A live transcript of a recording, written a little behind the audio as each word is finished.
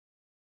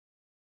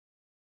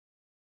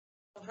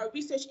her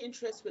research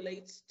interests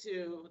relates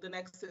to the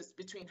nexus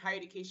between higher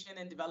education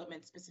and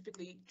development,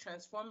 specifically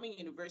transforming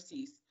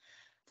universities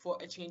for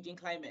a changing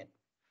climate.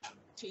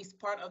 She's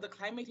part of the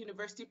Climate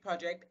University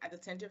Project at the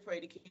Center for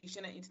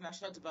Education and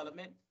International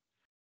Development.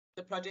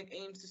 The project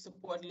aims to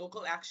support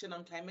local action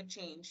on climate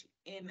change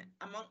in,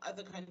 among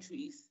other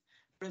countries,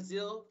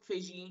 Brazil,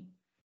 Fiji,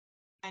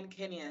 and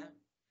Kenya,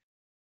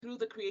 through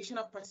the creation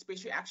of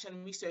participatory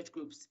action research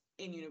groups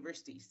in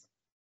universities.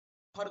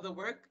 Part of the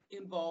work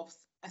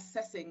involves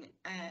assessing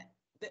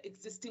the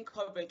existing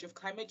coverage of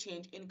climate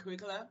change in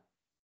curricula,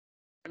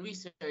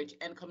 research,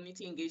 and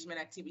community engagement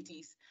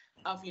activities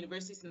of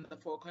universities in the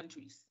 4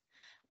 countries.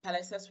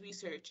 Palesa's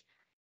research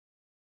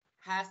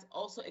has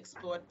also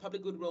explored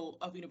public good role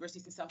of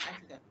universities in South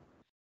Africa.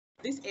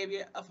 This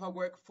area of her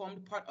work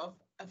formed part of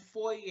a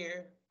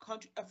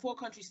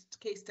 4-country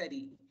case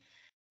study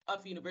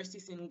of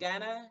universities in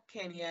Ghana,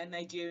 Kenya,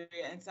 Nigeria,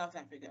 and South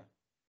Africa.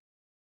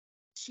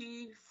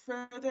 She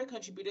further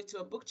contributed to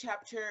a book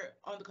chapter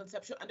on the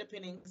conceptual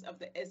underpinnings of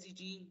the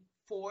SDG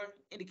 4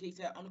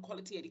 indicator on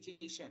quality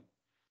education.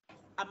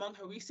 Among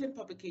her recent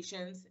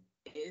publications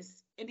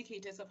is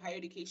Indicators of Higher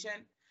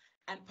Education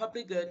and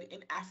Public Good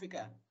in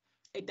Africa,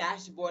 a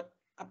dashboard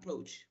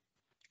approach,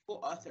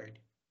 co-authored,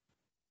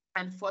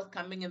 and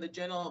forthcoming in the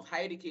Journal of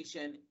Higher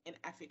Education in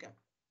Africa.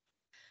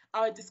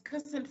 Our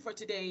discussant for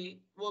today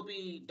will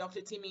be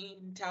Dr. Ntimi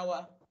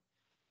Mtawa.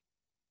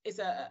 Is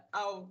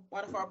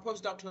one of our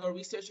postdoctoral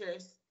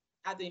researchers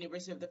at the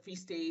University of the Free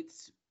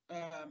State's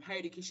Higher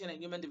Education and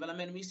Human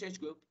Development Research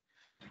Group.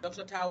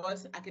 Dr.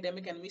 Mtawa's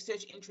academic and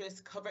research interests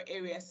cover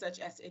areas such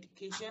as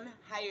education,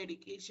 higher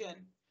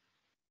education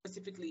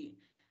specifically,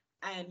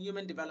 and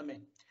human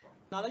development,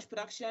 knowledge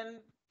production,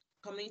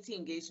 community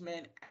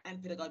engagement, and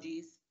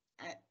pedagogies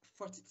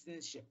for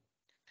citizenship.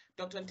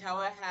 Dr.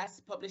 Mtawa has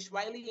published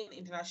widely in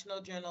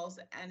international journals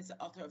and is the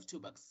author of 2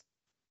 books.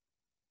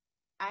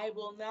 I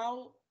will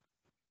now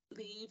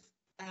leave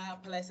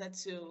Palesa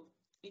to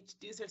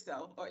introduce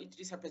herself or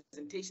introduce her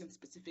presentation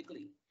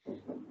specifically.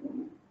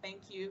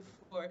 Thank you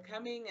for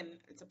coming, and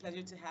it's a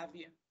pleasure to have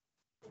you.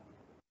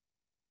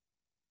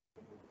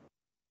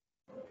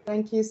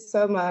 Thank you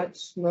so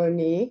much,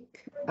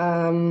 Monique.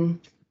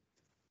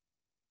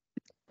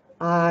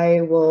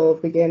 I will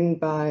begin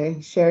by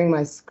sharing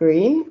my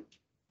screen.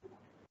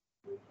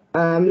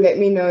 Let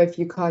me know if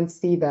you can't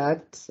see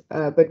that,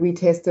 but we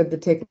tested the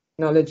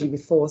technology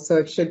before, so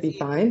it should be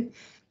fine.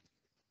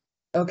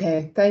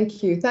 Okay,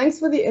 thank you. Thanks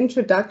for the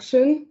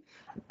introduction.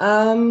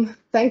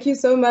 Thank you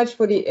so much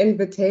for the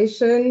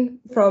invitation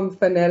from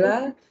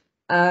Fanella.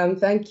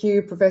 Thank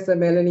you, Professor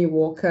Melanie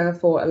Walker,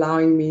 for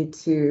allowing me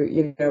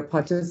to,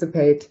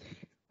 participate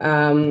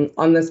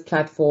on this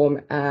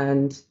platform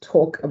and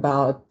talk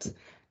about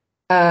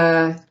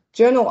a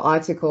journal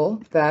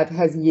article that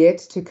has yet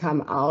to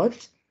come out.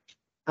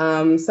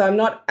 So I'm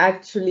not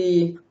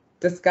actually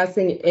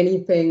discussing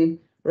anything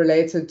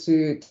related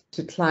to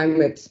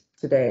climate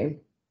today.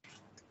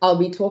 I'll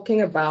be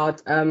talking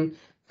about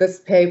this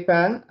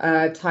paper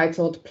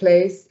titled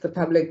Place, the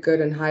Public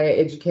Good and Higher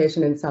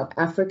Education in South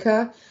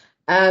Africa.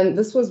 And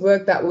this was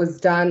work that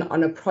was done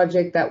on a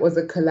project that was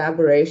a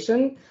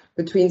collaboration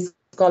between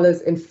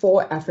scholars in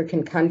 4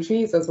 African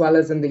countries, as well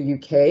as in the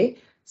UK.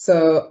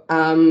 So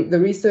the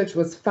research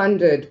was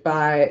funded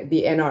by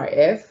the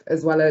NRF,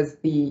 as well as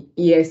the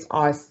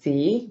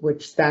ESRC,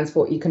 which stands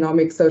for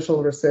Economic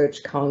Social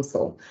Research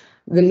Council.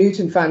 The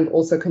Newton Fund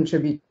also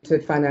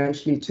contributed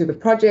financially to the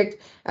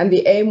project, and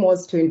the aim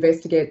was to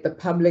investigate the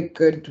public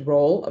good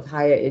role of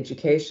higher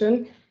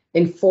education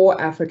in 4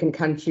 African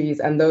countries,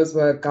 and those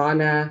were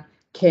Ghana,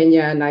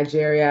 Kenya,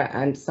 Nigeria,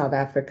 and South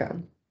Africa.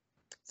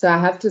 So I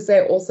have to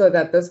say also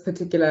that this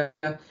particular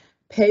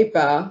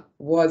paper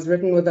was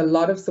written with a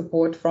lot of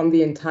support from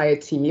the entire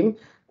team,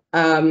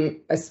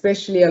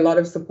 especially a lot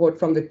of support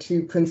from the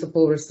 2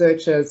 principal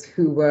researchers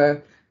who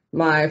were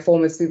my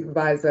former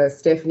supervisor,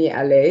 Stephanie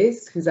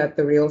Allays, who's at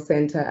the Real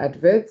Center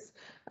at WITS,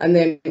 and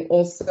then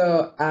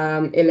also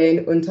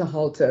Elaine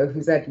Unterhalter,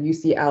 who's at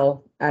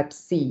UCL at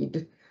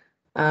SEED.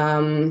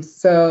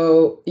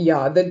 So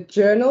yeah, the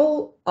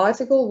journal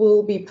article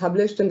will be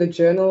published in the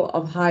Journal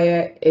of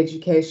Higher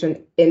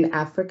Education in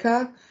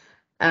Africa.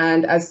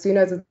 And as soon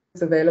as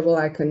it's available,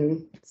 I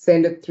can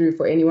send it through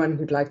for anyone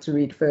who'd like to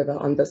read further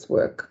on this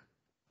work.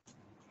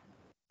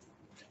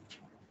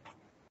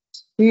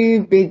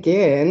 To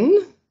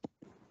begin,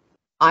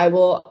 I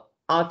will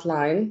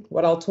outline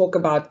what I'll talk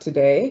about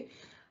today.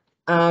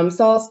 So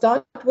I'll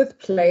start with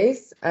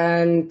place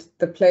and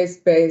the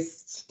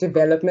place-based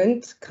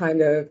development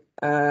kind of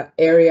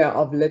area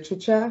of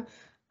literature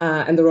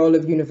and the role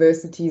of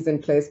universities in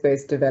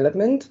place-based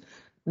development.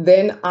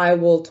 Then I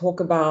will talk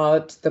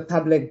about the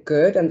public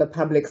good and the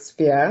public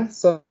sphere.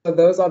 So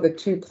those are the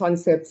 2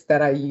 concepts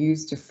that I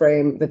use to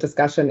frame the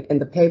discussion in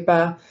the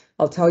paper.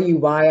 I'll tell you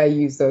why I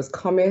use those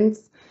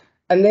comments.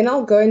 And then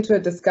I'll go into a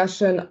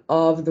discussion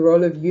of the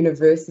role of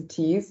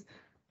universities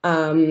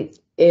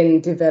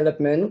in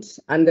development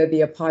under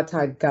the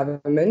apartheid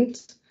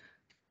government.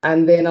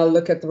 And then I'll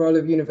look at the role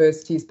of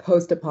universities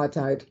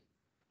post-apartheid.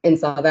 in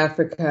South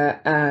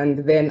Africa,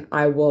 and then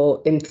I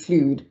will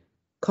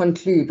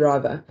conclude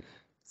rather.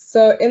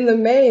 So in the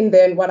main,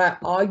 then, what I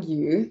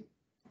argue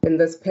in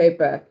this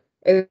paper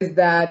is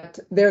that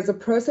there's a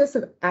process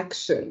of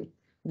action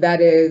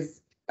that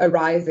is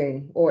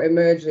arising or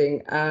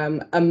emerging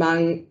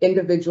among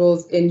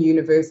individuals in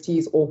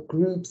universities or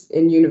groups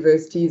in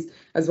universities,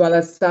 as well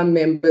as some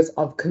members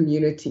of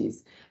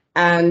communities.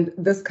 And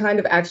this kind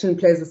of action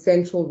plays a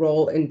central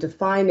role in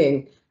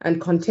defining and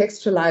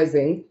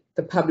contextualizing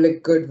the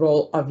public good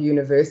role of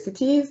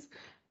universities,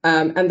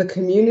 and the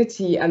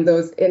community and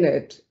those in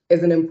it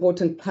is an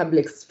important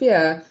public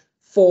sphere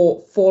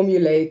for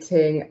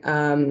formulating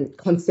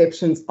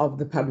conceptions of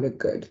the public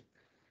good.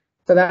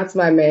 So that's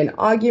my main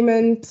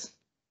argument,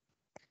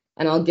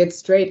 and I'll get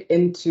straight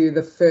into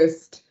the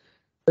first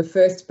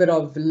bit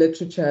of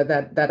literature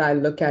that I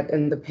look at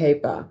in the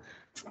paper.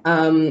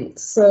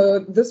 So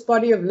this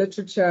body of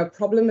literature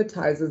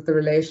problematizes the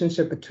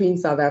relationship between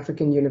South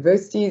African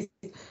universities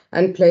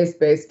and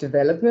place-based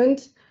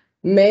development.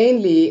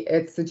 Mainly,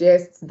 it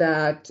suggests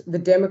that the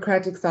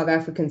democratic South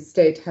African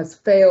state has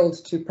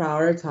failed to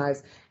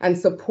prioritize and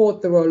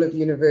support the role of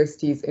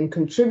universities in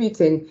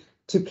contributing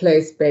to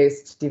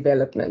place-based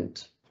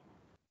development.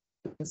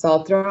 So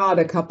I'll throw out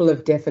a couple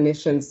of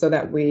definitions so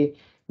that we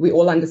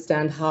all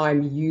understand how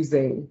I'm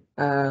using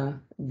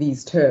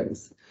these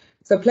terms.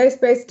 So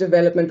place-based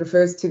development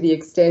refers to the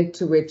extent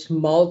to which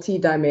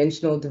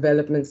multi-dimensional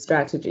development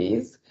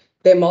strategies,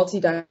 they're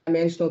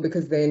multi-dimensional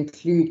because they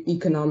include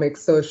economic,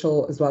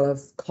 social, as well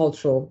as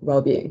cultural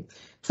well-being.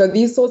 So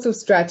these sorts of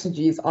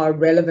strategies are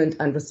relevant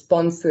and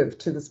responsive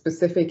to the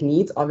specific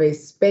needs of a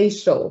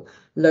spatial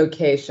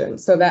location.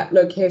 So that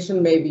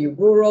location may be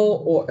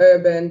rural or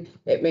urban,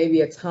 it may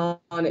be a town,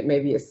 it may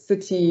be a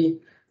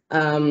city,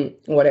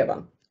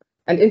 whatever.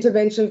 And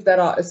interventions that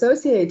are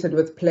associated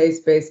with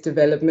place-based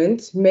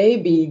development may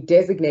be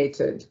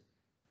designated,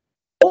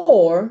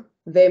 or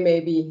they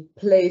may be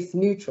place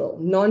neutral,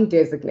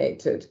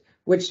 non-designated,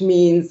 which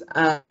means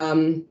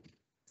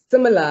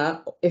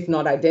similar, if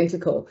not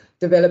identical,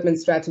 development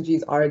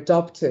strategies are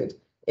adopted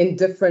in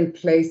different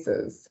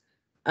places.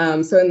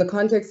 So in the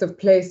context of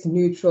place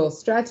neutral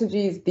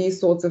strategies, these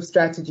sorts of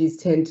strategies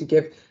tend to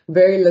give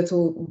very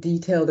little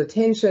detailed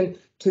attention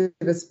to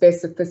the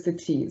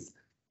specificities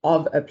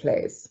of a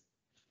place.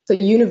 So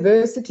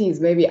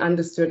universities may be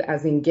understood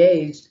as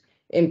engaged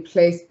in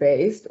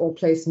place-based or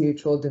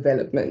place-neutral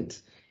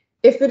development.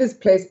 If it is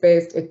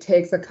place-based, it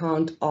takes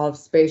account of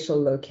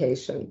spatial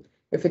location.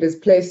 If it is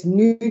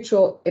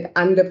place-neutral, it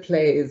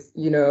underplays,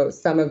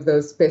 some of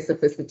those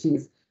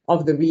specificities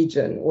of the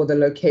region or the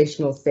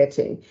locational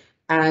setting.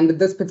 And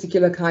this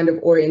particular kind of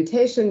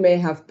orientation may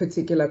have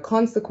particular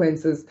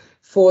consequences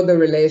for the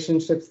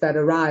relationships that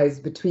arise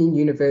between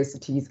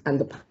universities and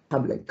the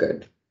public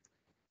good.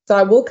 So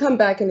I will come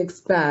back and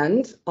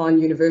expand on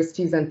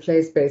universities and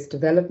place-based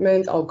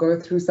development. I'll go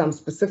through some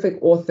specific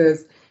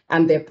authors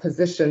and their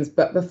positions.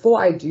 But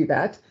before I do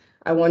that,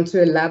 I want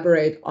to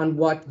elaborate on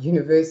what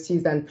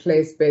universities and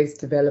place-based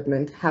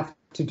development have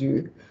to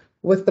do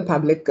with the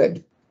public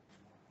good.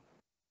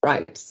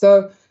 Right,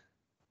 so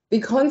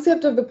the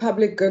concept of the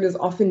public good is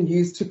often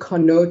used to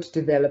connote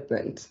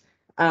development.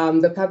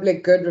 The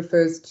public good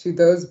refers to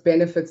those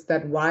benefits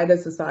that wider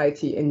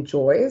society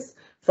enjoys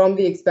from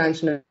the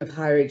expansion of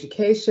higher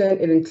education.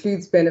 It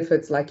includes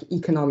benefits like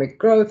economic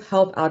growth,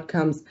 health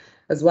outcomes,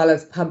 as well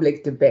as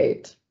public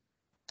debate.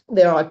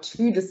 There are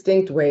two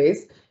distinct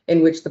ways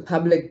in which the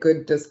public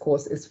good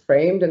discourse is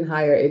framed in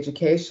higher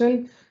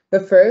education.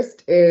 The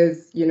first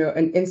is,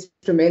 an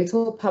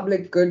instrumental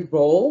public good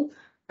role,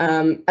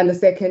 and the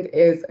second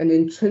is an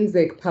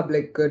intrinsic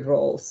public good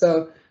role.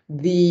 So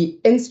the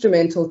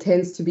instrumental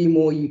tends to be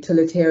more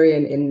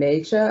utilitarian in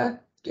nature.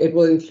 It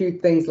will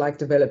include things like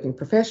developing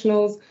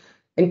professionals.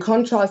 In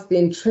contrast, the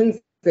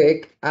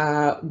intrinsic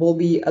will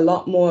be a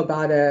lot more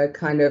about a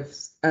kind of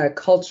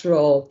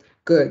cultural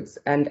goods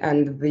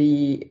and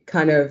the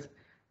kind of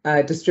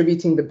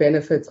distributing the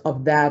benefits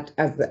of that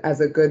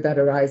as a good that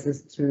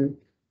arises through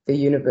the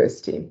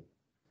university.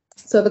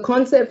 So the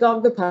concept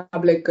of the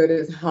public good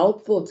is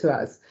helpful to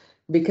us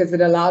because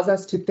it allows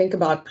us to think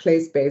about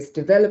place-based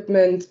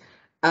development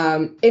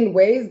in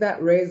ways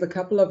that raise a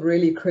couple of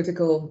really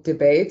critical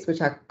debates,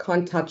 which I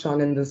can't touch on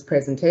in this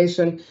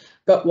presentation.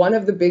 But one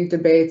of the big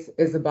debates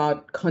is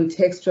about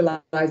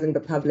contextualizing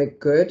the public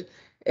good.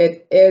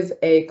 It is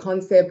a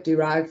concept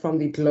derived from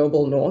the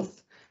global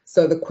north.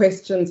 So the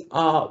questions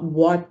are,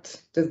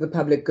 what does the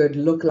public good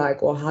look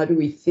like, or how do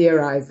we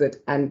theorize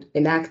it and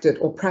enact it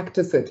or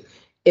practice it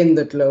in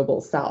the global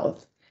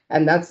south?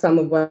 And that's some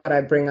of what I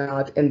bring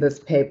out in this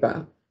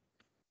paper.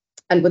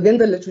 And within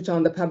the literature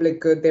on the public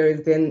good, there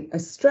is then a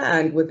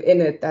strand within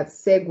it that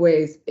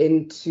segues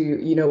into,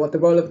 what the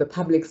role of the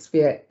public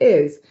sphere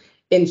is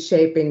in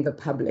shaping the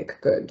public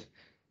good.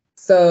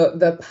 So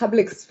the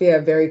public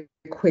sphere, very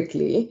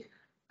quickly,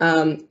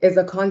 is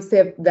a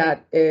concept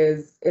that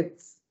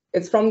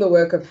it's from the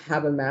work of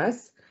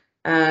Habermas,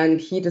 and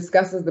he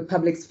discusses the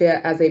public sphere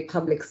as a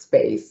public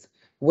space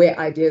where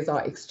ideas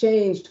are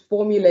exchanged,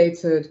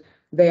 formulated,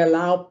 They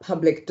allow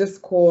public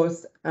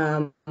discourse.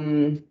 And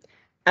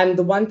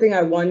the one thing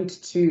I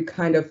want to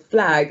kind of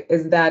flag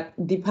is that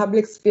the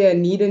public sphere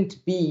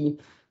needn't be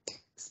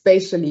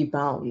spatially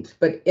bound,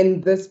 but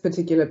in this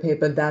particular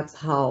paper, that's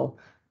how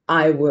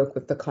I work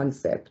with the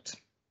concept.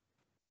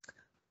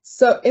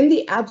 So in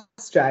the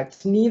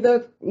abstract,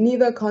 neither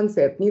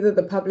concept, neither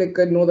the public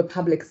good nor the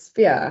public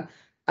sphere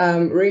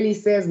really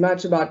says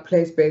much about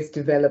place-based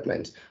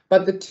development,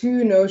 but the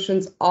two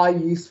notions are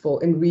useful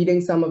in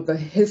reading some of the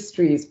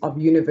histories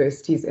of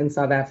universities in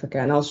South Africa,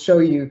 and I'll show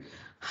you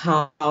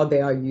how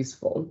they are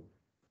useful.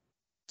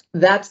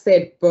 That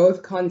said,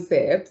 both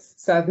concepts,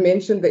 so I've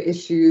mentioned the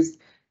issues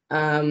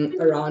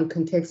around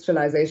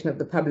contextualization of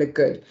the public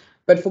good,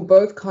 but for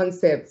both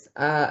concepts,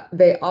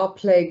 they are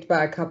plagued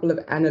by a couple of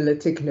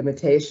analytic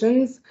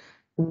limitations.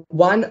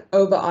 One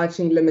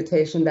overarching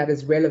limitation that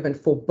is relevant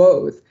for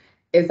both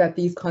is that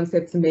these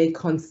concepts may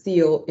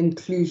conceal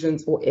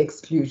inclusions or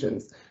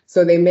exclusions.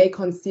 So they may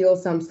conceal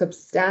some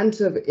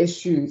substantive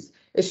issues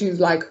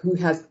like who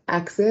has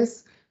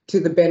access to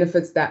the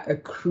benefits that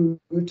accrue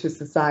to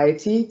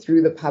society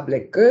through the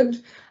public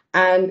good,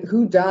 and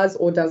who does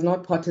or does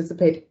not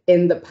participate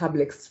in the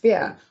public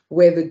sphere,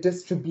 where the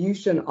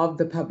distribution of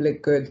the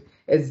public good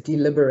is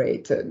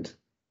deliberated.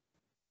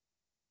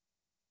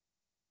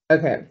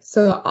 Okay,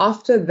 so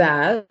after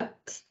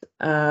that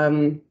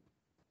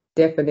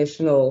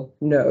definitional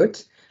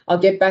note, I'll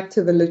get back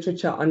to the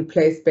literature on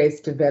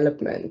place-based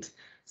development.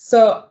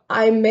 So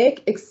I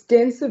make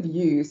extensive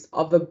use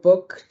of a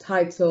book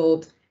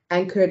titled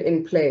Anchored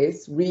in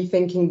Place,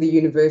 Rethinking the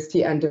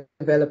University and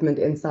Development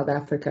in South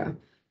Africa.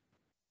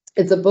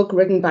 It's a book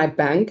written by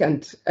Bank,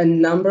 and a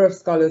number of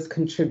scholars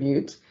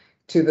contribute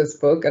to this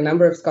book, a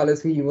number of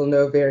scholars who you will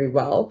know very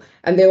well,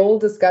 and they all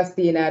discuss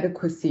the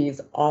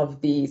inadequacies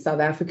of the South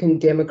African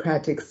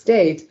democratic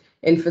state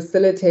in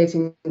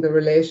facilitating the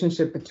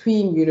relationship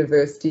between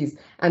universities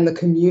and the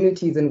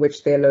communities in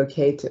which they're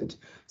located.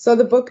 So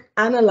the book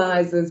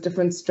analyzes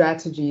different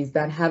strategies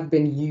that have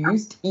been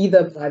used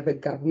either by the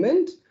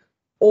government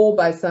or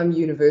by some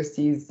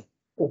universities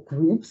or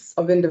groups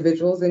of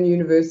individuals in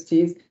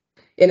universities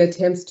in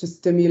attempts to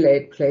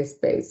stimulate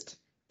place-based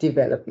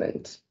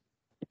development.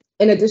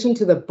 In addition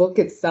to the book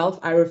itself,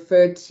 I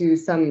refer to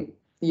some,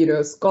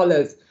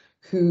 scholars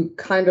who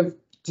kind of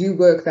do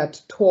work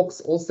that talks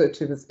also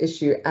to this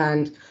issue.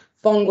 And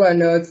Fongwa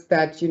notes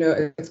that,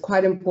 it's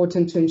quite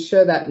important to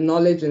ensure that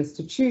knowledge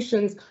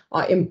institutions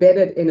are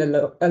embedded in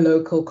a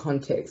local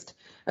context.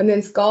 And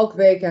then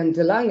Skalkwyk and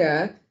De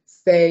Lange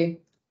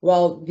say,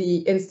 well, the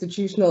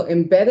institutional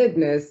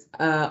embeddedness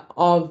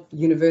of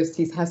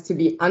universities has to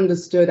be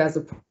understood as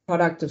a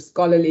product of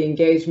scholarly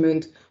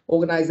engagement,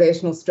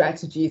 organizational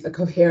strategies, a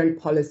coherent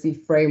policy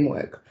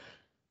framework.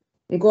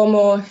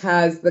 Nkomo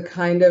has the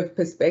kind of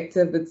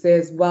perspective that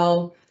says,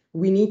 well,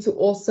 we need to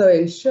also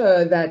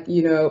ensure that,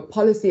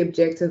 policy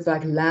objectives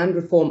like land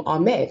reform are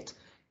met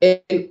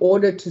in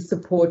order to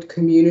support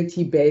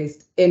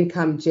community-based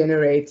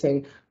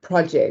income-generating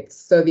projects.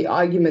 So the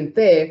argument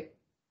there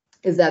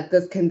is that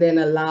this can then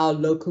allow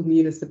local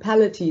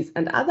municipalities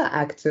and other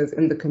actors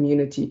in the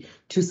community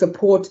to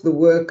support the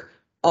work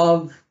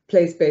of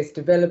place-based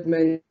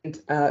development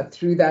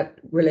through that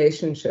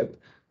relationship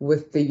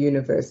with the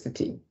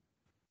university.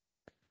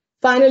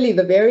 Finally,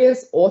 the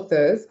various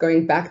authors,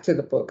 going back to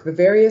the book, the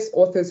various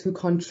authors who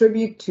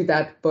contribute to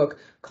that book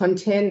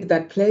contend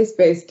that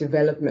place-based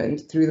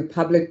development through the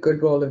public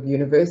good role of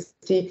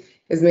university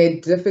is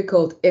made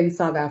difficult in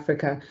South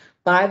Africa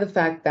by the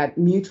fact that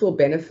mutual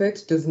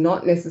benefit does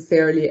not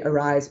necessarily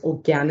arise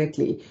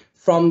organically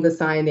from the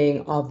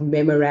signing of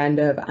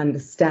memoranda of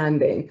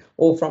understanding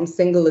or from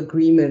single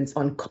agreements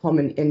on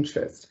common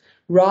interest.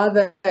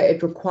 Rather,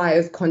 it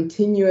requires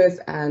continuous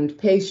and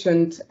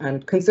patient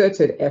and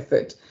concerted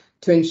effort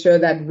to ensure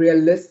that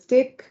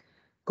realistic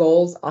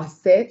goals are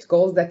set,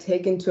 goals that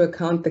take into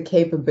account the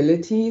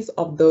capabilities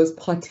of those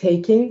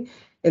partaking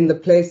in the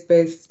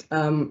place-based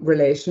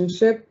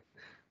relationship,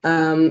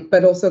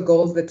 but also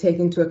goals that take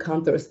into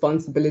account the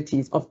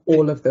responsibilities of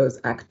all of those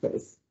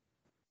actors.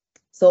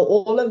 So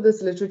all of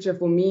this literature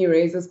for me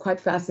raises quite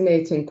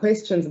fascinating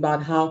questions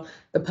about how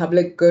the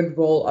public good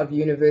role of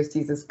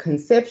universities is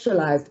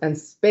conceptualized and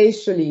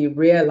spatially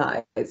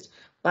realized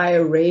by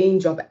a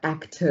range of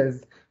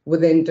actors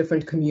within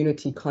different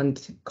community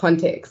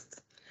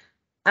contexts.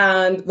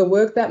 And the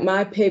work that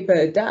my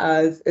paper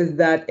does is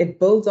that it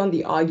builds on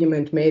the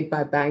argument made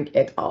by Bank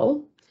et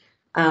al.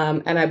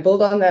 And I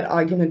build on that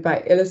argument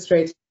by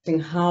illustrating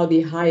how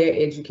the higher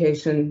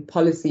education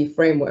policy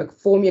framework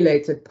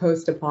formulated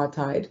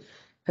post-apartheid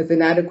has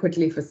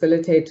inadequately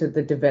facilitated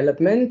the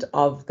development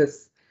of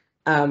this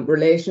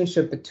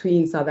relationship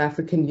between South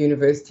African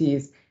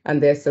universities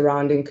and their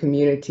surrounding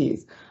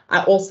communities.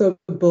 I also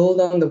build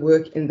on the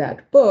work in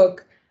that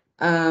book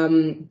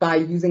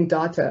by using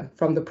data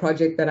from the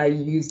project that I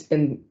introduced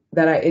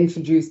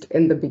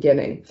in the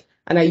beginning.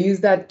 And I use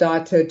that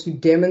data to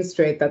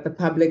demonstrate that the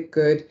public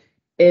good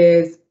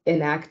is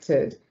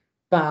enacted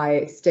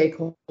by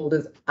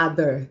stakeholders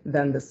other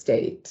than the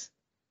state.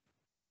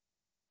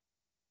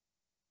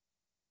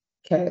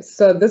 Okay,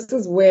 so this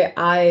is where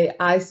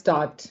I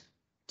start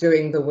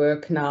doing the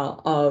work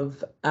now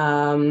of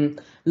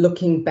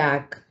looking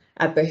back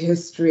at the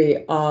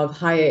history of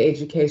higher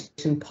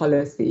education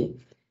policy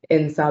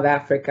in South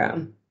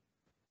Africa.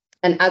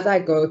 And as I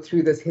go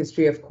through this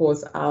history, of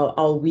course,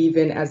 I'll weave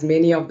in as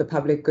many of the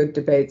public good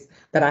debates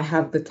that I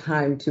have the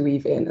time to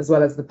weave in, as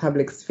well as the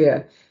public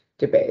sphere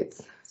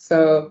debates.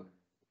 So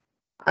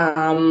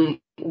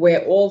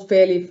we're all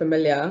fairly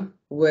familiar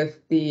with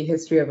the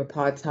history of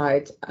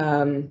apartheid.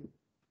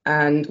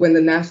 And when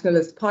the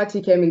Nationalist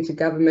Party came into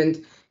government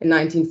in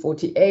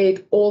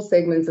 1948, all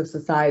segments of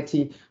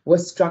society were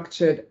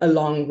structured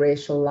along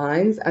racial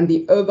lines, and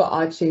the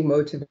overarching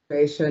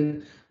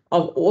motivation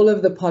of all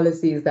of the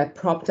policies that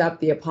propped up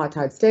the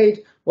apartheid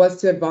state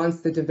was to advance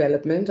the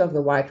development of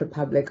the white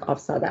Republic of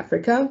South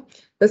Africa.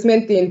 This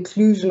meant the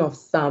inclusion of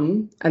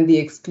some and the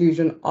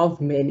exclusion of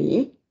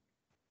many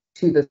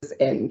to this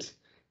end.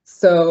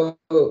 So,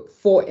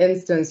 for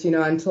instance,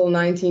 until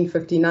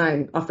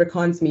 1959,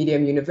 Afrikaans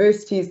medium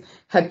universities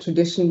had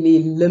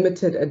traditionally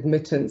limited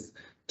admittance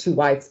to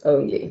whites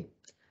only.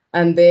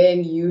 And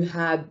then you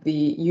had the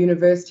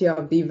University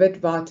of the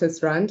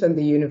Witwatersrand and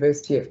the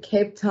University of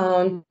Cape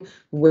Town,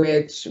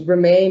 which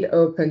remained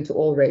open to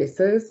all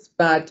races.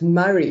 But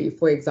Murray,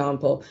 for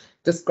example,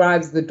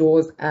 describes the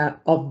doors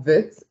of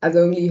Wits as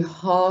only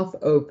half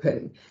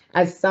open,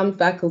 as some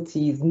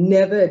faculties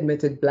never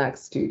admitted Black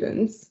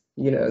students.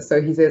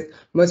 So he says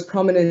most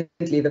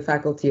prominently the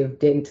Faculty of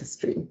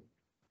Dentistry.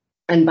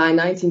 And by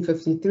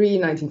 1953,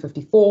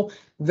 1954,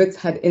 Wits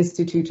had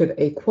instituted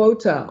a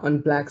quota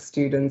on Black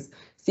students,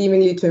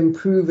 seemingly to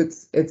improve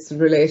its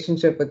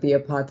relationship with the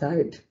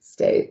apartheid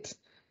state.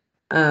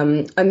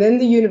 And then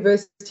the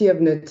University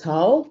of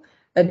Natal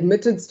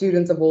admitted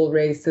students of all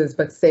races,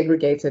 but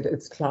segregated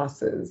its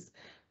classes.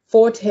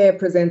 Fort Hare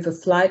presents a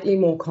slightly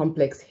more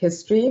complex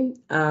history.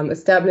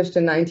 Established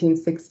in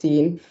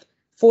 1916,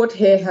 Fort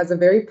Hare has a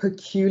very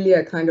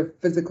peculiar kind of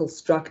physical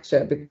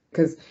structure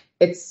because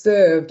it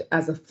served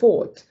as a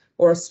fort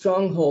or a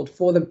stronghold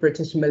for the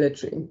British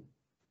military.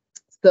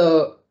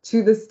 So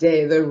to this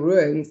day, the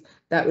ruins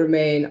that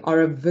remain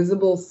are a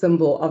visible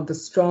symbol of the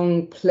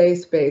strong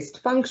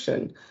place-based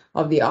function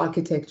of the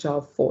architecture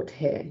of Fort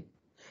Hare.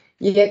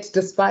 Yet,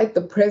 despite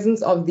the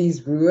presence of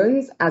these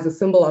ruins as a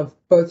symbol of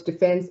both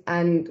defense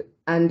and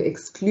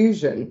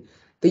exclusion,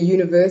 the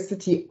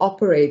university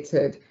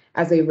operated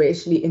as a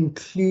racially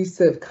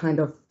inclusive kind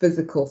of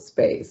physical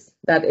space.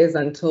 That is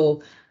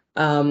until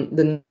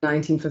the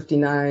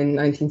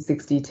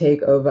 1959-1960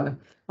 takeover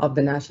of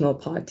the National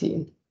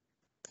Party.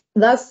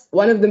 Thus,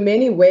 one of the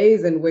many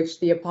ways in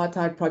which the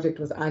apartheid project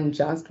was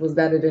unjust was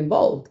that it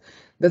involved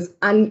this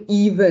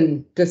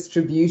uneven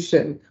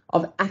distribution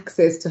of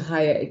access to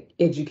higher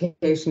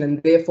education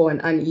and therefore an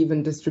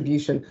uneven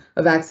distribution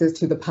of access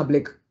to the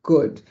public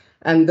good.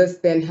 And this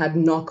then had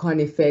knock-on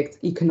effects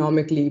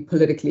economically,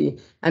 politically,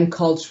 and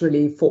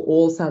culturally for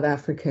all South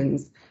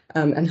Africans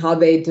and how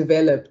they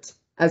developed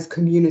as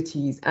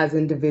communities, as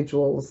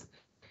individuals,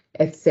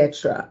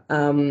 etc.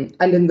 And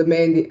in the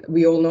main,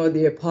 we all know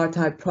the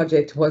apartheid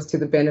project was to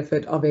the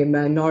benefit of a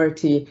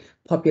minority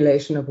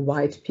population of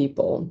white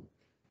people.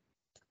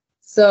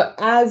 So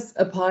as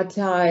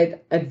apartheid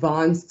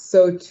advanced,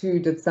 so too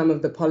did some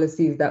of the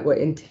policies that were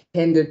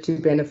intended to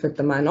benefit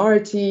the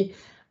minority.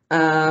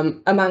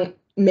 Among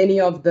many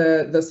of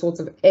the sorts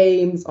of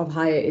aims of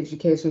higher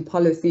education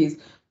policies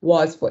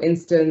was, for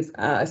instance,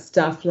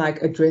 stuff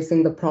like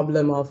addressing the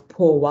problem of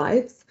poor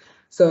whites.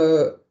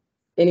 So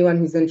anyone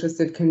who's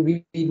interested can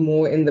read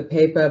more in the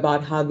paper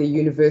about how the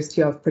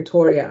University of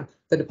Pretoria,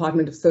 the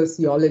Department of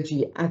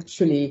Sociology,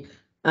 actually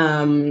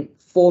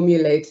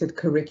formulated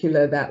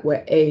curricula that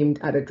were aimed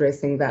at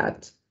addressing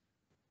that.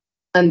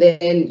 And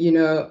then,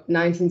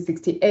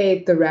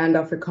 1968, the Rand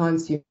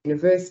Afrikaans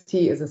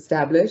University is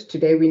established.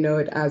 Today, we know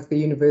it as the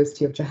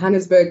University of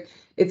Johannesburg.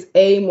 Its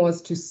aim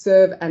was to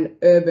serve an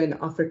urban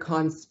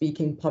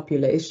Afrikaans-speaking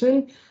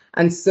population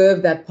and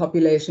serve that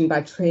population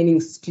by training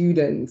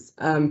students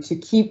to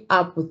keep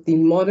up with the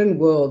modern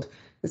world,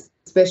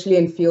 especially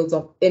in fields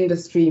of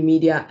industry,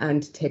 media,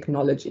 and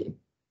technology.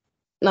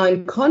 Now,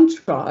 in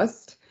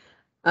contrast,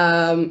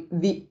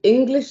 the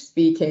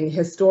English-speaking,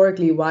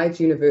 historically white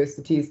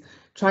universities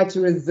tried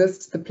to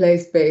resist the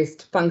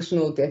place-based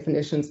functional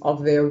definitions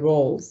of their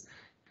roles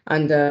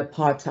under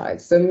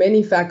apartheid. So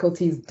many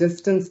faculties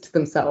distanced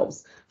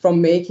themselves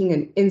from making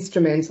an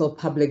instrumental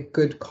public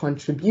good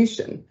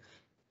contribution.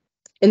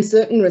 In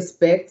certain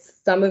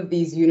respects, some of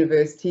these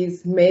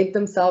universities made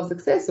themselves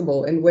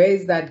accessible in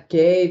ways that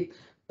gave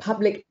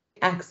public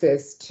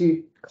access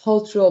to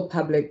cultural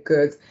public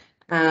goods,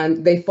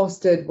 and they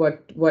fostered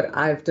what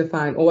I've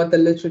defined, or what the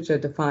literature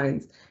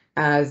defines,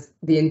 as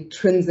the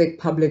intrinsic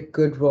public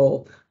good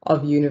role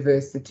of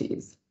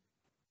universities.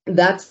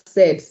 That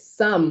said,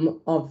 some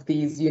of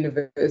these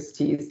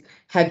universities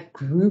had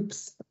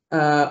groups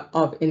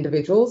of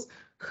individuals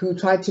who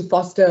tried to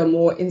foster a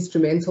more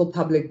instrumental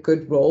public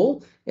good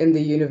role in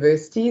the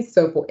universities.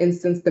 So, for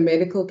instance, the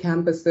medical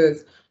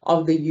campuses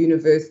of the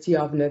University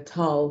of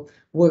Natal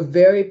were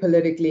very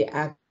politically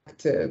active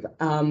perspective,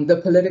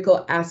 the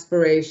political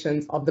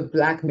aspirations of the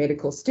Black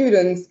medical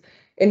students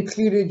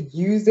included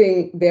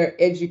using their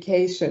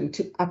education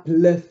to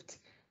uplift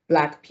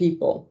Black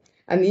people.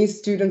 And these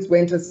students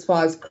went as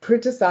far as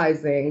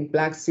criticizing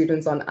Black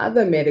students on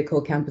other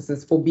medical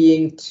campuses for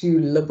being too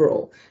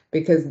liberal,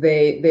 because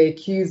they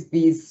accused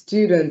these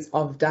students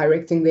of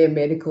directing their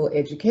medical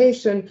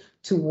education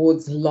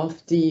towards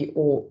lofty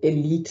or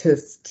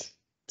elitist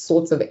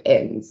sorts of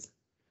ends.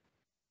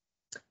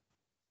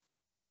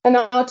 And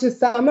now to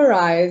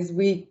summarize,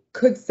 we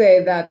could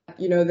say that,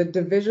 the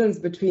divisions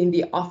between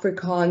the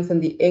Afrikaans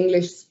and the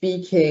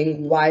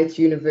English-speaking white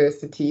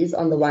universities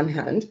on the one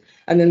hand,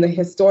 and then the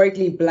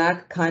historically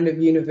Black kind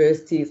of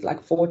universities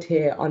like Fort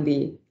Hare on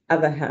the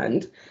other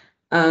hand,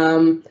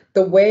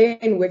 the way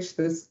in which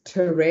this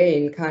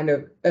terrain kind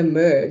of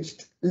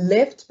emerged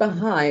left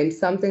behind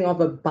something of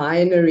a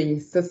binary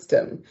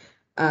system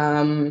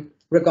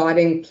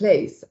regarding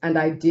place and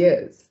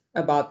ideas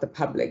about the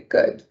public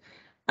good.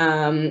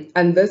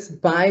 And this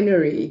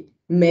binary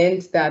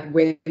meant that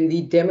when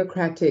the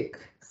democratic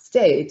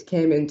state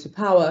came into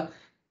power,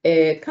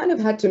 it kind of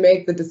had to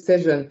make the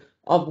decision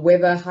of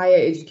whether higher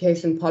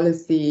education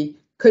policy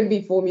could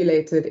be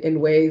formulated in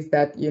ways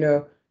that,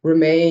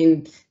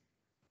 remained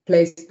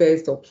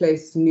place-based or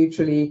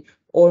place-neutrally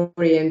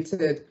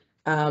oriented.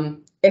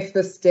 If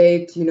the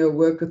state,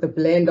 worked with a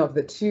blend of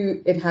the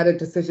two, it had a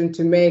decision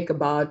to make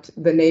about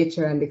the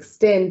nature and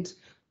extent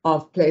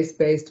of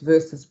place-based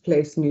versus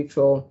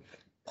place-neutral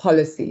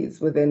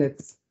policies within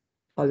its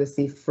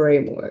policy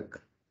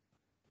framework.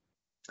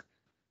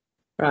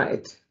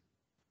 Right.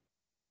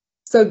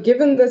 So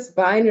given this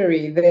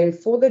binary, then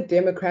for the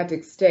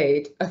democratic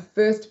state, a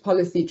first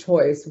policy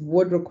choice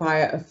would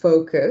require a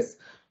focus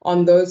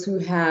on those who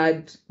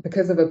had,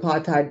 because of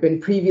apartheid, been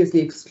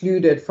previously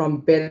excluded from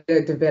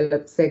better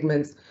developed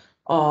segments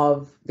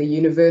of the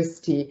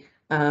university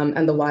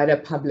and the wider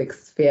public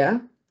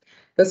sphere.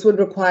 This would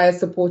require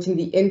supporting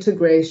the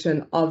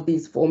integration of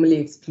these formerly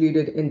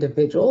excluded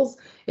individuals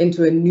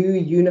into a new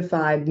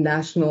unified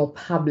national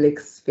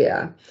public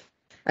sphere.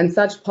 And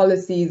such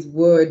policies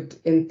would,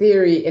 in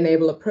theory,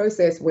 enable a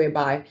process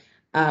whereby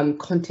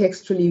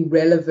contextually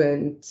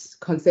relevant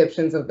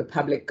conceptions of the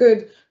public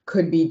good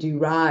could be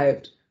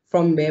derived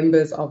from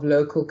members of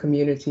local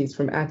communities,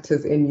 from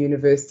actors in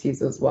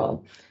universities as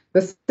well.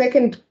 The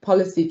second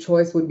policy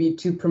choice would be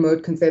to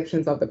promote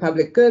conceptions of the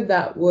public good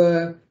that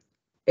were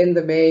in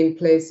the main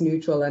place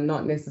neutral and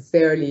not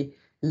necessarily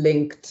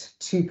linked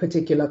to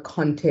particular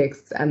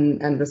contexts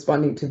and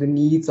responding to the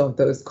needs of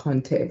those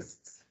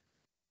contexts.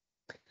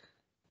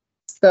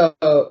 So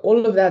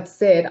all of that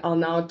said, I'll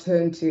now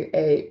turn to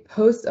a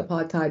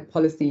post-apartheid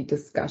policy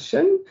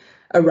discussion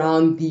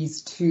around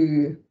these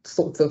two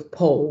sorts of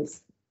poles.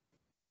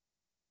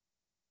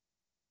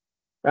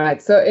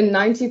 Right, so in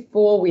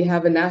 '94, we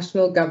have a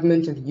national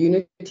government of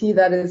unity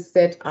that is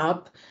set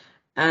up,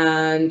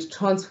 and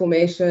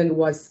transformation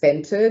was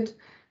centered.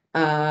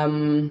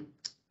 That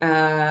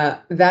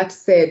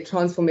said,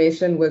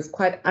 transformation was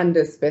quite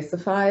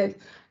underspecified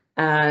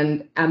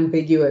and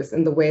ambiguous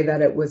in the way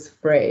that it was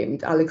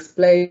framed.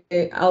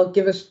 I'll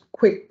give a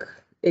quick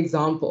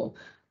example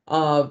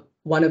of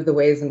one of the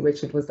ways in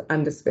which it was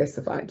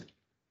underspecified.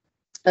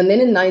 And then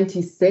in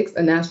 '96,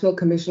 a National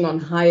Commission on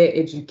Higher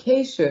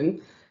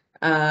Education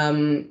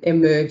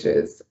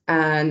emerges,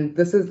 and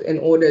this is in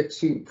order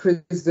to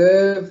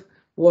preserve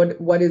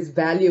what is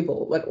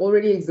valuable, what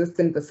already exists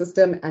in the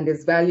system and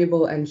is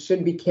valuable and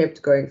should be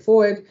kept going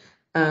forward.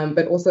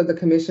 But also the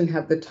Commission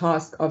had the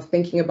task of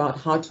thinking about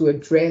how to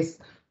address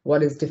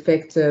what is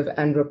defective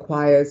and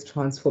requires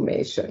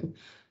transformation.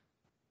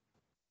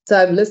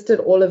 So I've listed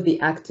all of the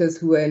actors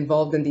who were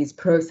involved in these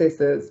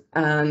processes,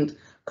 and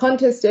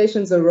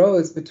contestations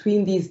arose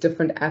between these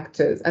different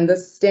actors, and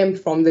this stemmed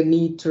from the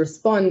need to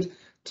respond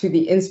to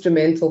the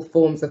instrumental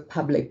forms of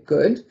public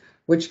good,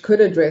 which could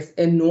address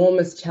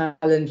enormous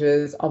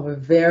challenges of a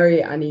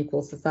very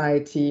unequal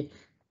society.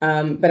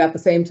 But at the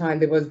same time,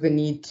 there was the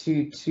need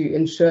to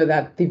ensure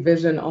that the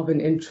vision of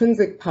an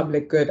intrinsic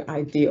public good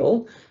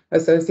ideal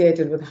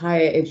associated with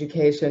higher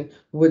education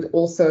would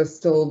also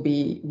still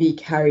be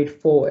carried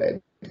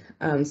forward.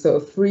 So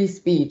free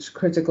speech,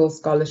 critical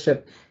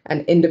scholarship,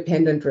 and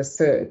independent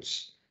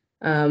research.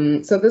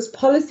 So this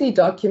policy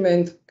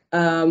document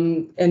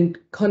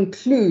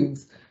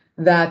concludes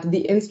that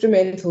the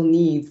instrumental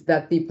needs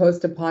that the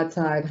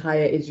post-apartheid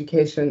higher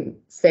education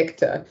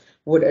sector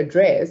would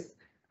address,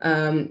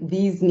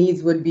 these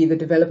needs would be the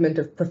development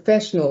of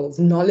professionals,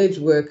 knowledge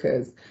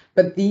workers,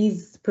 but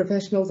these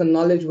professionals and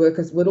knowledge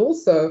workers would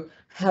also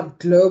have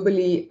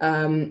globally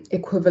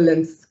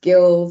equivalent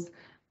skills,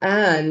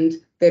 and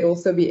they'd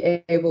also be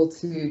able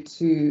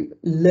to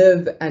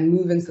live and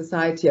move in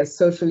society as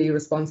socially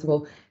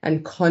responsible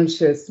and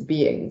conscious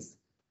beings.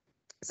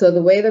 So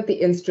the way that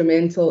the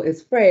instrumental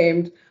is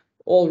framed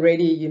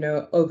already,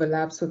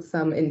 overlaps with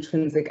some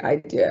intrinsic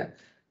idea.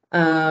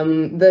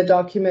 The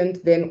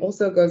document then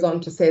also goes on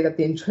to say that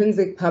the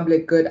intrinsic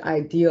public good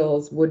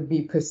ideals would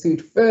be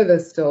pursued further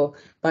still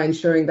by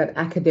ensuring that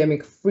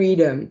academic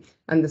freedom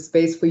and the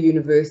space for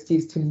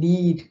universities to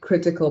lead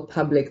critical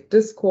public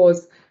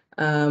discourse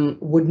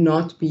would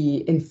not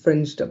be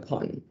infringed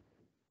upon.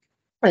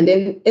 And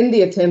in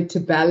the attempt to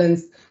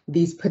balance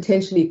these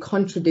potentially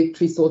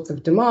contradictory sorts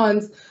of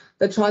demands,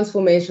 the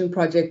transformation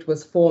project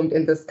was formed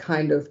in this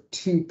kind of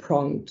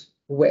two-pronged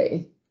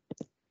way.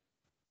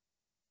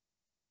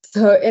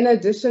 So in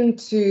addition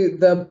to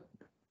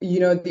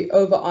the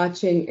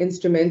overarching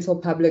instrumental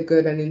public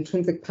good and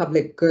intrinsic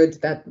public good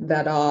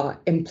that are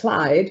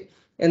implied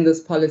in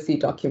this policy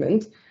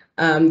document,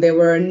 there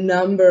were a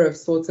number of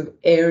sorts of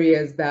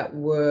areas that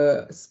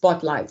were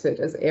spotlighted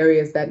as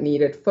areas that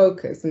needed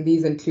focus, and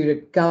these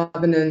included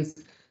governance,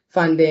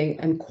 funding,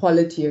 and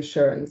quality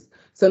assurance.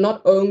 So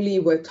not only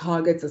were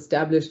targets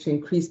established to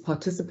increase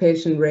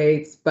participation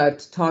rates,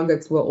 but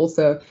targets were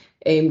also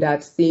aimed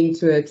at seeing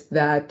to it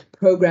that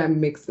program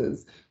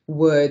mixes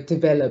were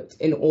developed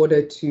in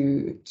order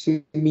to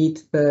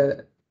meet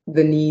the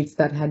needs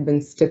that had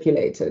been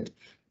stipulated.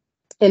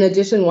 In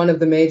addition, one of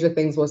the major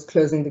things was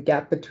closing the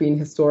gap between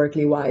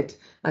historically white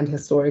and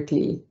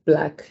historically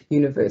Black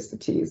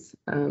universities.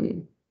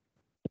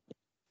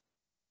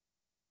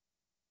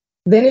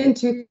 Then in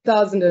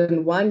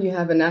 2001, you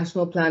have a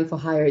national plan for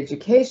higher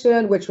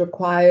education, which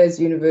requires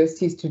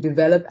universities to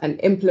develop and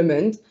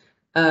implement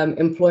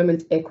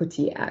employment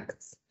equity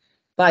acts.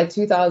 By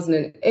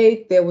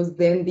 2008, there was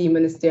then the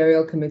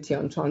Ministerial Committee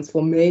on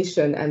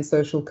Transformation and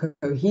Social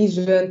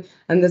Cohesion,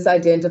 and this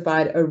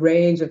identified a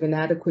range of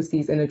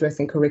inadequacies in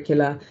addressing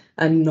curricula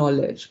and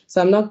knowledge.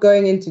 So I'm not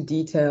going into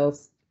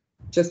details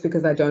just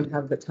because I don't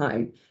have the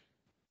time.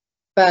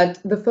 But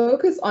the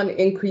focus on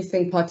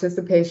increasing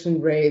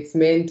participation rates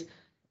meant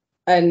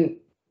an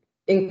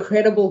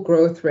incredible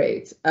growth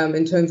rate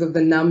in terms of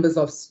the numbers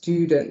of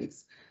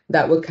students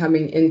that were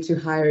coming into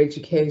higher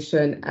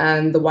education.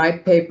 And the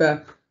white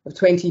paper of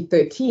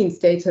 2013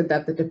 stated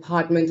that the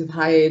Department of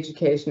Higher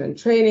Education and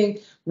Training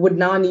would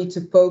now need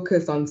to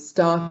focus on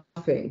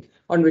staffing,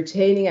 on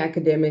retaining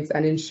academics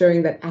and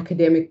ensuring that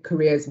academic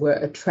careers were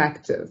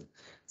attractive.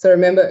 So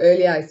remember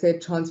earlier I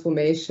said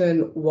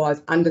transformation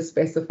was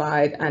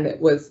underspecified and it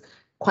was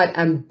quite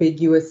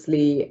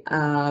ambiguously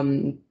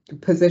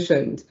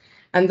positioned.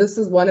 And this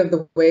is one of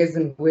the ways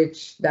in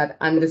which that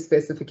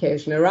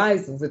underspecification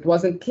arises. It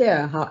wasn't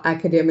clear how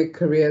academic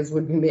careers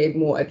would be made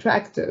more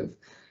attractive,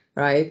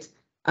 right?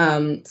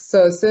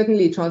 So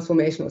certainly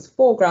transformation was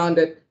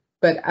foregrounded,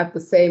 but at the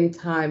same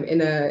time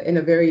in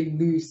a very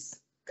loose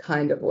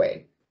kind of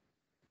way.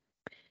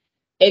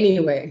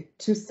 Anyway,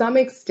 to some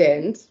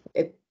extent,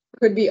 it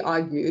could be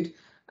argued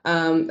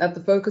that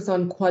the focus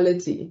on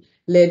quality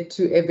led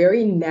to a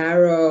very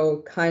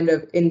narrow kind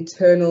of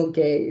internal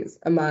gaze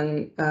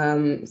among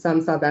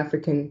some South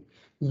African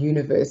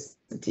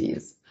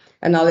universities.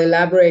 And I'll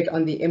elaborate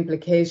on the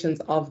implications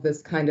of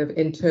this kind of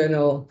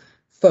internal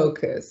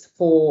focus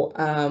for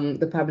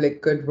the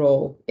public good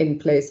role in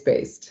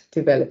place-based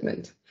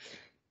development.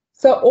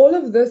 So all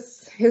of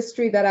this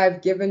history that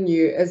I've given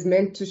you is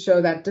meant to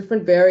show that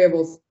different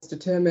variables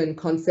determine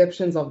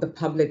conceptions of the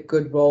public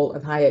good role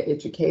of higher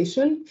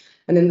education.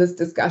 And in this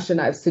discussion,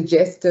 I've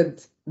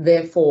suggested,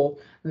 therefore,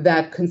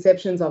 that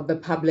conceptions of the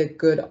public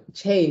good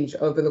change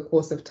over the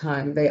course of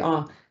time. They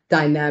are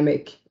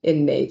dynamic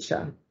in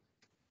nature.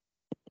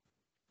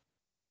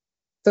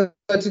 So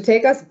to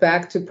take us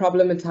back to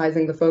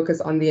problematizing the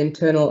focus on the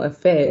internal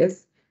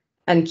affairs,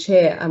 and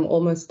Chair, I'm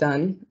almost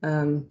done,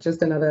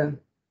 just another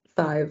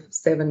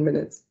 5-7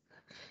 minutes.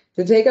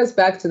 To take us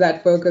back to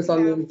that focus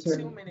on the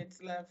internal. 2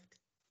 minutes left.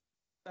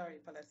 Sorry,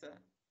 Palesa.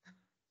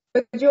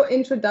 But your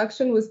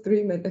introduction was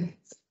 3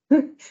 minutes.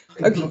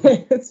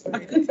 Okay, that's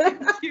fine.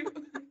 Thank you.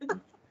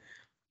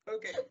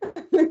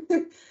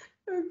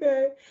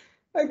 Okay.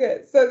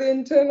 Okay, so the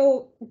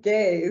internal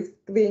gaze,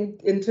 the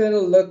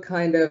internal look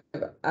kind of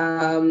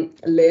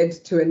led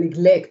to a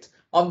neglect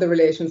of the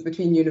relations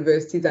between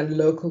universities and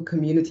local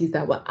communities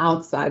that were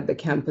outside the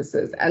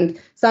campuses. And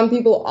some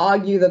people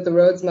argue that the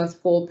Roads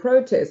Must Fall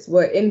protests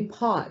were in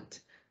part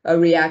a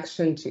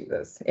reaction to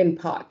this, in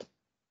part.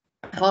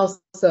 How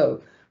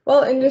so?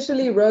 Well,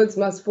 initially, Roads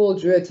Must Fall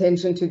drew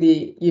attention to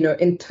the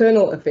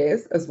internal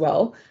affairs as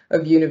well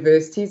of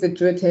universities. It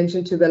drew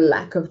attention to the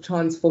lack of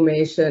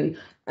transformation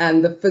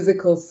and the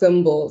physical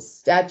symbols,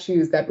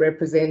 statues that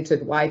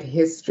represented white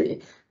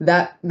history.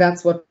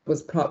 That's what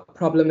was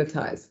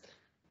problematized.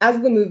 As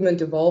the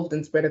movement evolved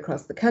and spread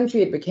across the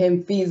country, it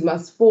became Fees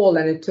Must Fall,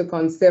 and it took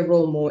on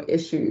several more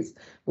issues,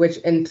 which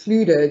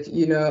included,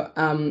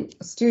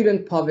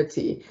 student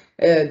poverty.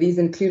 These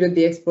included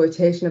the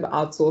exploitation of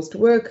outsourced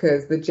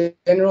workers, the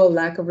general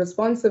lack of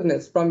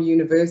responsiveness from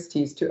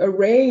universities to a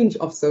range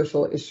of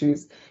social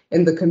issues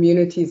in the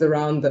communities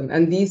around them.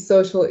 And these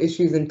social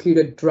issues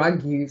included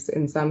drug use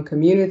in some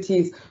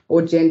communities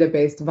or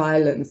gender-based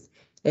violence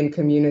in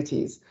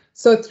communities.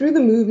 So through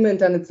the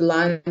movement and its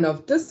line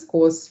of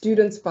discourse,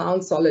 students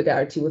found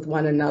solidarity with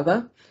one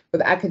another,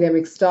 with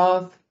academic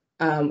staff,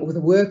 with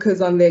workers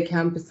on their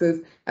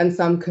campuses, and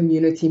some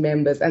community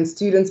members. And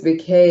students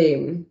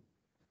became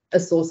a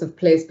source of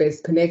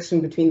place-based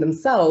connection between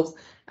themselves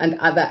and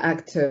other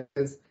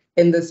actors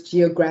in this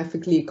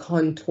geographically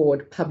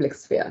contoured public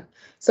sphere.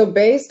 So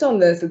based on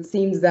this, it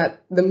seems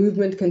that the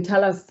movement can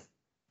tell us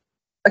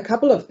a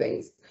couple of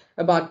things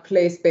about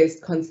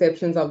place-based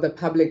conceptions of the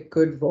public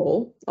good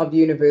role of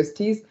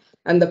universities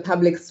and the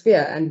public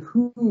sphere and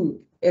who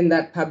in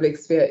that public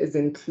sphere is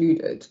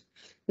included.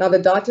 Now, the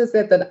data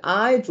set that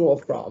I draw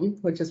from,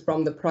 which is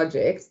from the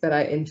projects that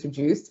I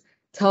introduced,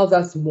 tells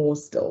us more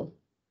still.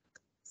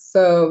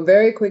 So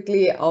very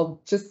quickly,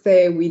 I'll just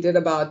say we did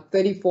about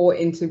 34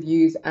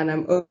 interviews, and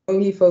I'm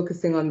only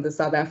focusing on the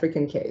South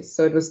African case.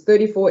 So it was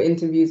 34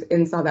 interviews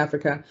in South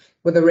Africa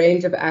with a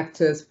range of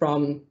actors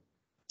from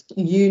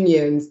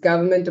unions,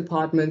 government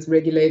departments,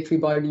 regulatory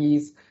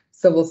bodies,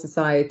 civil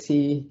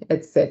society,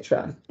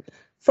 etc.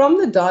 From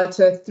the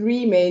data,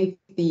 three main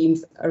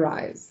themes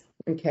arise,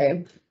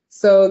 okay?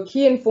 So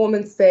key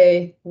informants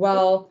say,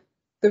 well,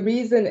 the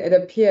reason it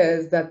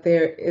appears that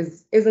there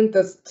isn't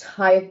this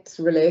tight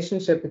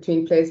relationship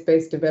between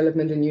place-based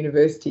development and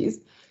universities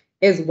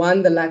is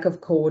one, the lack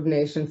of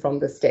coordination from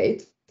the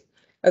state,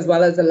 as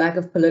well as a lack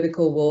of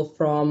political will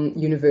from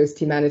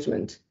university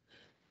management.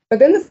 But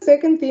then the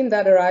second theme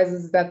that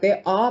arises is that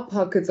there are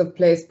pockets of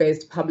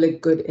place-based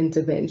public good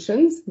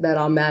interventions that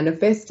are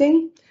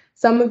manifesting.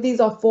 Some of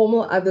these are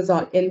formal, others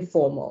are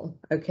informal,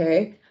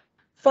 okay?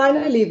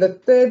 Finally, the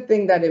third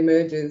thing that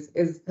emerges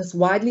is this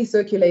widely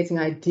circulating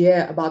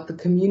idea about the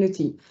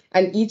community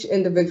and each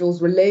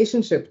individual's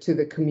relationship to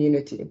the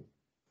community.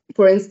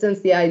 For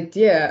instance, the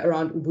idea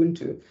around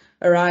Ubuntu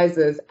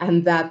arises,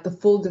 and that the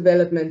full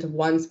development of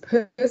one's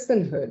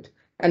personhood,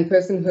 and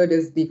personhood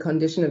is the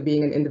condition of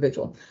being an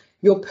individual,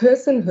 your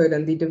personhood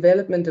and the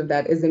development of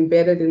that is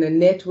embedded in a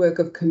network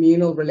of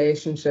communal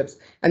relationships,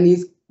 and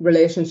these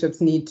relationships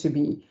need to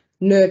be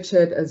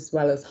nurtured as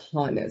well as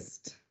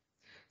harnessed.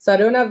 So I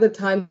don't have the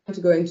time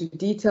to go into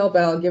detail,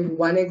 but I'll give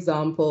one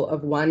example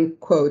of one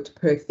quote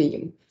per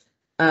theme.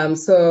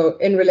 So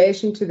in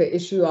relation to the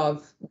issue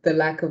of the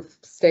lack of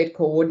state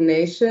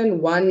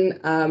coordination, one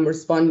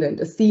respondent,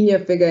 a senior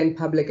figure in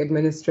public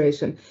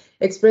administration,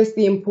 expressed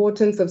the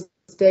importance of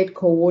state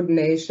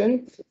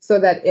coordination so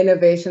that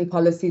innovation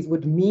policies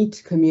would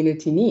meet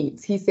community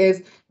needs. He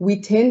says, we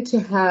tend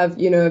to have,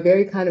 a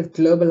very kind of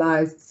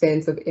globalized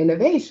sense of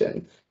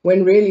innovation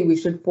when really we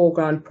should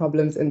foreground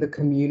problems in the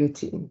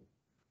community.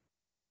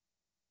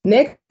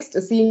 Next,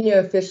 a senior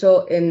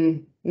official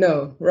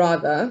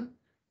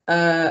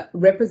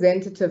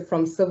representative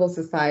from civil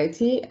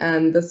society,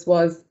 and this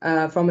was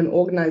from an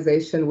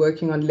organization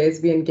working on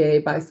lesbian,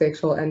 gay,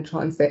 bisexual, and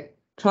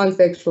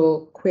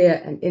transsexual,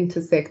 queer, and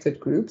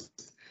intersected groups.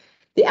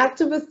 The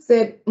activist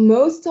said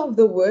most of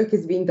the work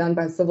is being done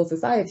by civil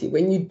society.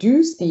 When you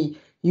do see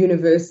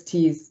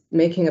universities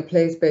making a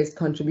place-based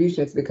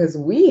contribution, it's because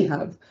we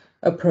have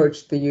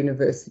approached the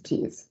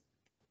universities.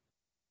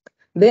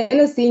 Then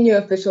a senior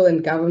official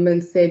in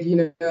government said,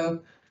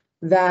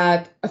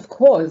 that, of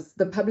course,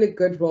 the public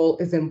good role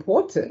is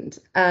important.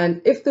 And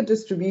if the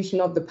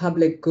distribution of the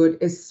public good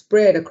is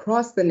spread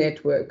across the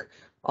network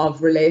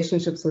of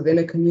relationships within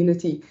a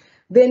community,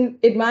 then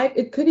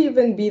it could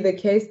even be the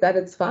case that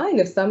it's fine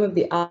if some of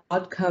the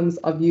outcomes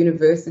of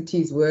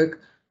universities'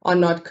 work are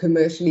not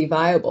commercially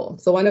viable.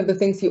 So one of the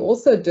things he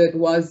also did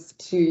was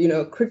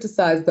to,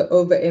 criticize the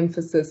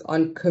overemphasis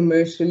on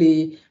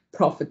commercially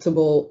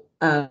profitable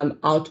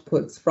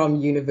outputs from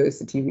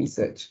university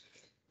research.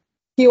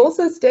 He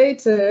also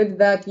stated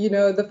that,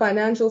 the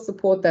financial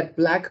support that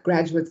Black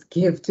graduates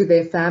give to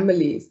their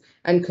families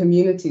and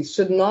communities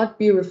should not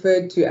be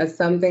referred to as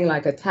something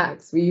like a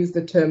tax. We use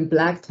the term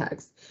Black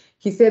tax.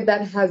 He said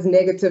that has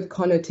negative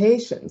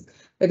connotations.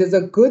 It is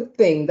a good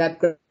thing that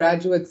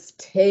graduates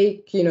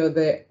take,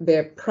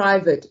 their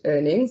private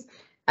earnings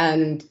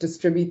and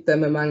distribute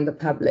them among the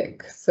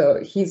public.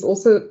 So he's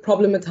also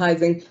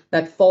problematizing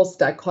that false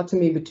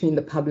dichotomy between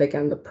the public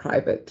and the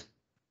private.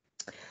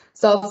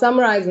 So I'll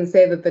summarize and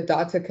say that the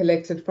data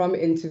collected from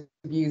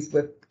interviews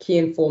with key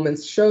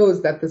informants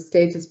shows that the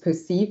state is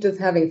perceived as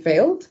having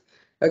failed,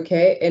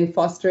 in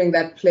fostering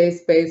that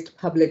place-based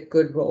public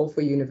good role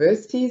for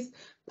universities.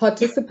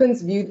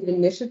 Participants viewed the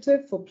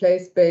initiative for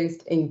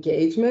place-based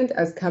engagement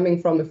as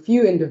coming from a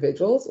few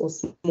individuals or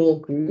small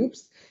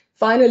groups.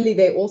 Finally,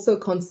 they also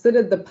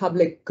considered the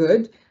public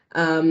good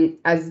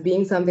as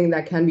being something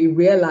that can be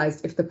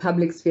realized if the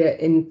public sphere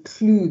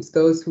includes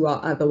those who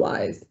are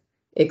otherwise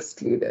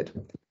excluded.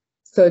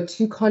 So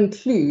to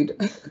conclude,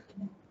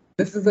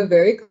 this is a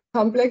very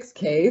complex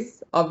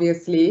case,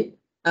 obviously,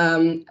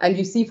 and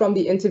you see from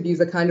the interviews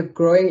a kind of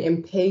growing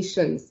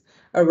impatience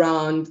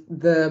around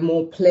the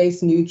more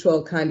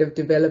place-neutral kind of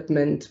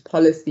development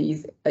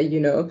policies,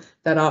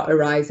 that are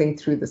arising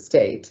through the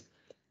state.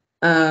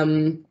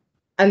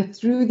 And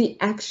through the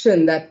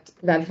action that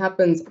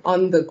happens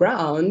on the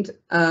ground,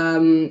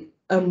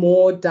 a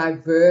more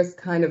diverse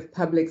kind of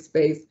public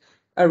space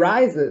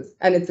arises,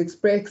 and it's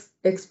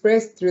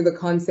expressed through the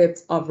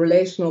concepts of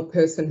relational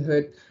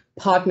personhood,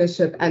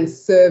 partnership, and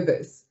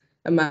service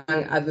among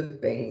other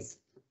things.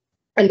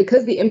 And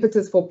because the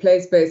impetus for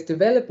place-based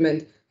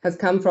development has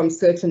come from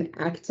certain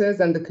actors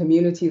and the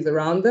communities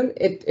around them,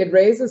 it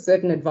raises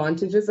certain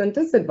advantages and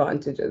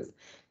disadvantages.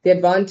 The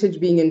advantage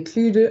being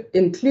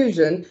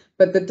inclusion,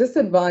 but the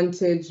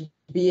disadvantage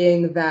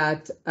being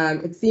that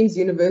it seems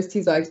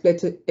universities are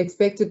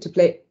expected to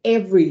play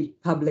every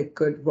public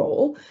good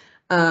role.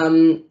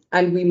 And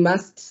we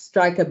must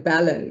strike a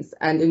balance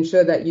and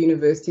ensure that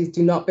universities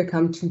do not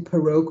become too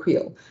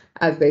parochial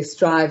as they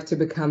strive to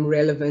become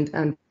relevant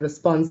and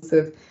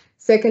responsive.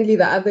 Secondly,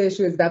 the other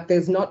issue is that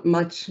there's not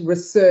much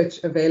research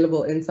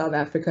available in South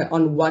Africa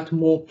on what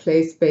more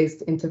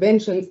place-based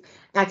interventions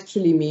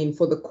actually mean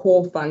for the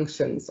core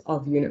functions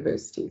of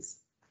universities.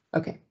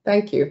 Okay,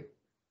 thank you.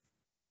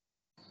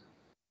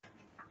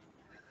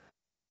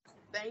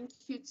 Thank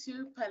you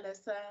to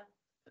Palesa.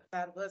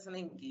 That was an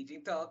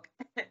engaging talk.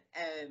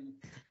 And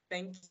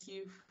thank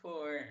you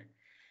for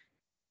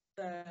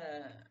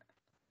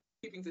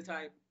keeping the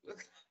time.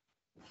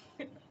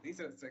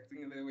 These are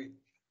distracting a little bit.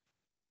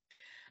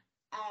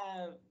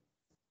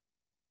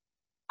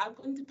 I'm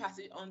going to pass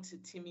it on to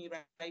Ntimi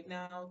right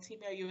now.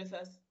 Ntimi, are you with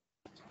us?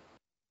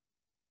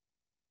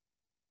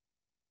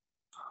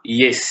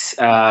 Yes,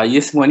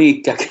 yes,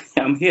 Monique,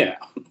 I'm here.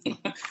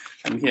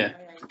 I'm here.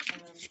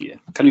 Yeah.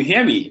 Can you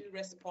hear me?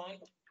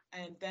 Respond,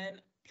 and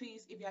then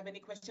please, if you have any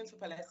questions for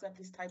Palesa,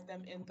 please type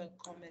them in the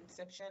comment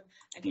section.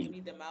 I can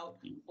read them out,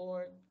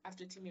 or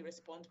after Ntimi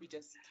responds, we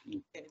just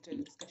get into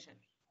the discussion.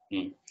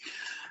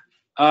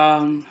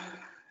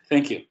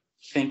 Thank you.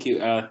 Thank you.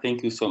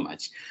 Thank you so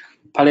much.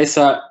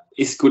 Palesa,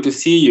 it's good to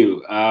see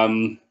you.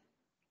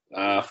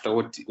 After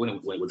when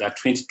was that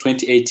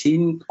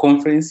 2018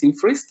 conference in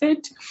Free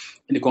State,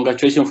 and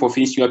congratulations for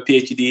finishing your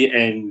PhD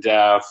and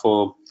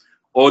for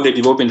all the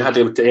development that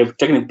have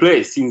taken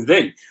place since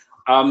then.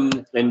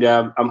 And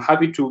I'm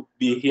happy to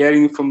be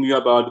hearing from you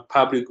about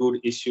public good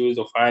issues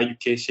of higher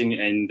education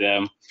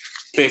and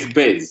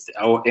place-based,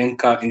 our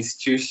anchor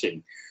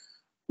institution,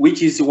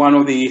 which is one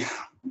of the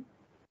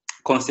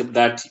concepts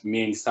that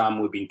me and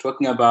Sam have been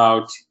talking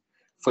about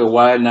for a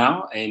while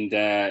now. And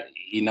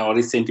in our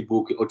recent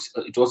book,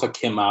 it also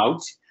came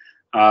out.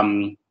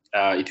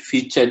 It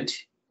featured,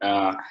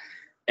 and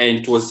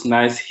it was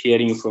nice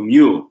hearing from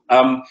you.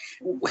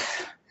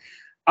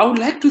 I would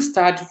like to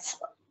start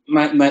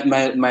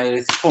my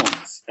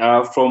response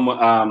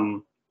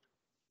from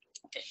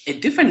a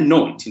different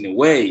note, in a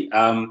way,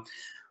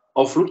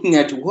 of looking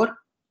at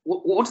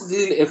what's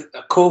the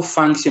core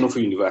function of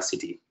a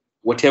university,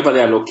 whatever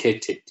they are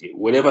located,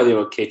 wherever they're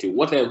located,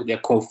 what are their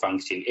core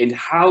function, and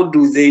how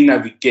do they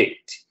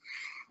navigate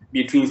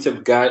between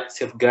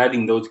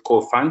safeguarding those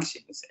core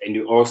functions and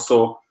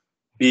also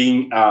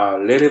being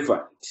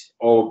relevant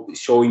or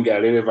showing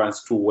their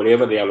relevance to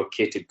wherever they are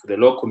located, to the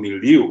local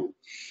milieu.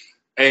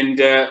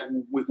 And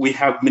we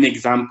have many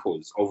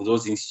examples of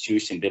those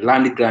institutions. The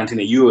land grant in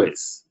the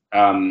US,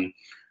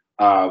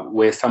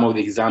 where some of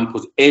the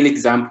examples, early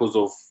examples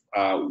of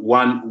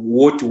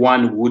what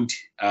one would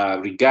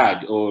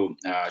regard or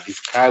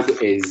describe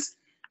as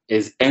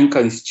anchor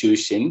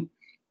institution,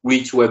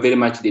 which were very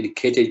much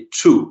dedicated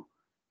to,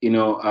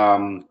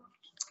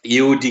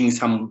 yielding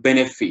some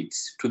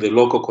benefits to the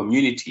local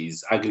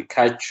communities,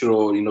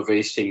 agricultural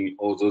innovation,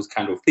 all those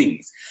kind of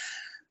things.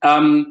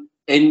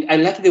 And I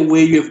like the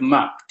way you have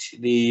mapped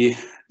the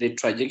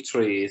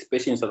trajectory,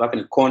 especially in South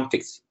African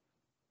context,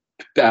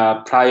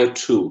 prior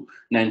to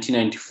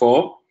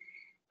 1994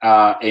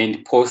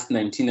 and post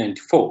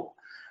 1994,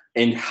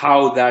 and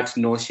how that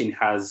notion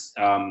has,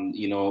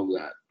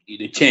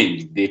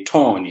 changed, the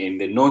tone and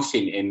the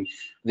notion and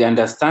the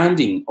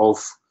understanding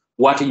of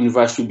what a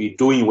university should be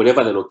doing,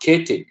 wherever they're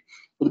located,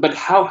 but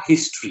how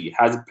history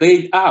has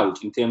played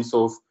out in terms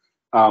of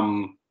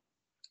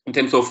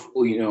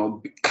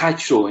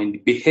cultural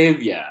and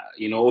behavior,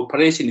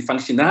 operation,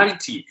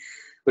 functionality,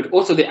 but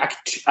also the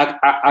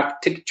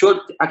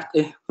architectural,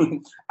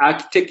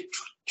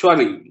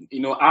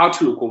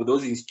 outlook of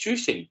those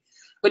institutions,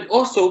 but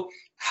also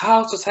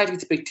how society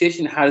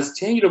expectation has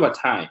changed over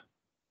time.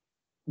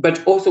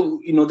 But also,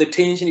 the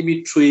tension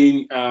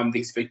between the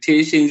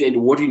expectations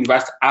and what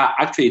universities are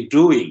actually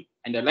doing.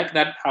 And I like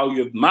that, how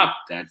you have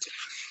mapped that.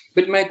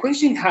 But my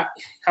question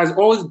has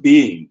always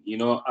been,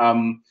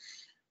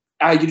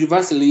 are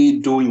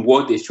universities doing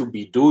what they should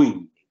be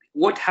doing?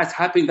 What has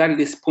happened, that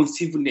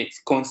responsiveness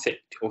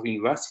concept of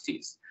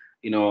universities,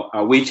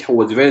 which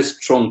was very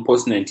strong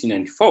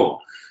post-1994,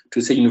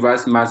 to say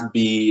universities must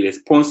be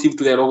responsive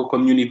to their local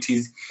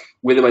communities,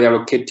 wherever they are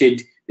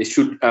located, they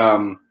should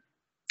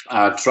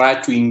try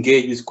to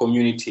engage with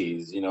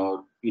communities,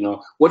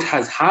 what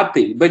has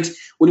happened. But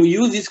when we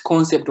use this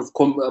concept of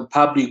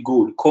public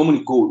good,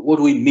 common good, what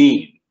do we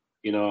mean?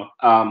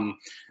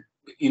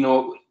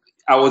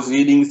 I was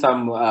reading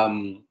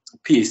some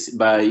piece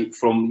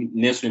from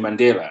Nelson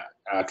Mandela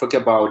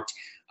talking about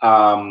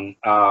the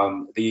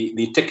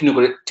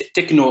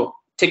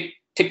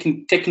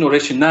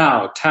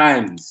techno-rational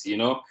times,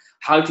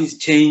 how it is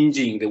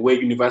changing the way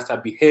universities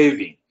are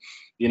behaving,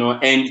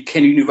 and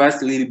can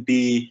universities really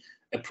be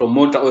a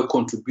promoter or a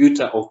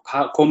contributor of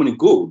common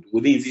good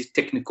within these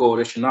technical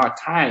rational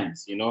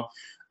times.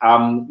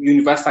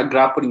 Universities are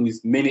grappling with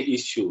many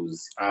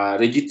issues: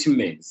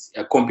 legitimacy,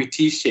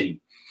 competition,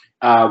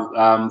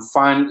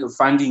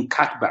 funding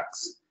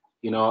cutbacks.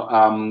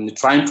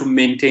 Trying to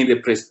maintain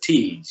the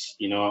prestige.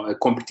 A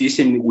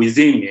competition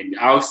within and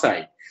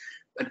outside.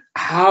 But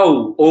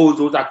how all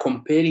those are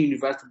compelling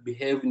universities to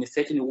behave in a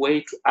certain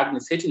way, to act in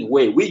a certain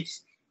way, which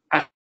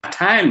at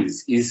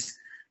times is,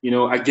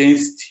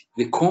 against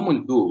the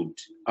common good,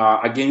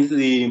 against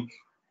the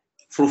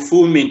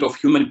fulfillment of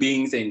human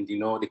beings and,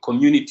 the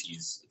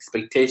community's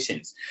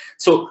expectations.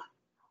 So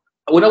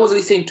when I was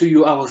listening to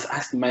you, I was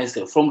asking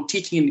myself, from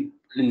teaching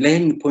and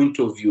learning point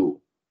of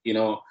view,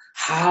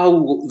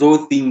 how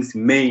those things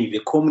the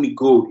common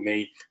good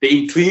the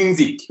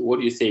intrinsic,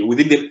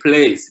 within the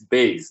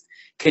place-based,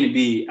 can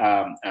be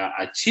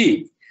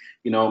achieved,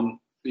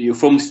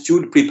 from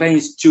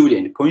preparing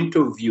student point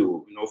of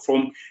view,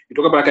 from, you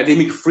talk about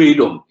academic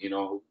freedom,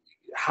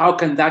 how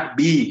can that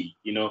be,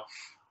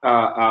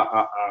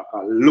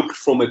 looked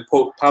from a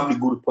public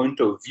good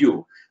point of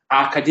view?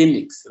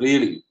 Academics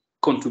really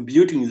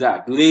contributing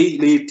that,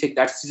 they take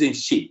that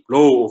citizenship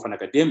role of an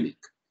academic,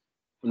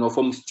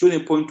 from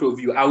student point of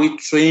view, are we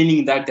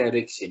training that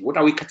direction? What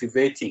are we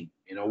cultivating,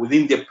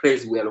 within the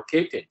place we are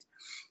located?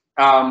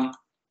 Our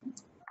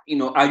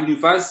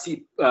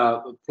university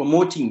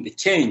promoting the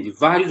change,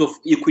 values of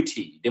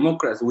equity,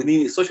 democracy,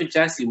 within social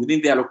justice,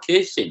 within their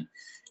location,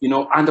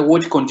 under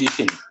what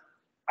conditions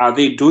are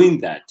they doing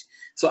that?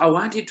 So I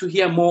wanted to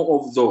hear more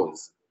of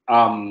those.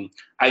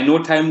 I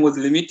know time was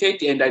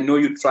limited, and I know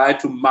you tried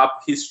to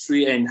map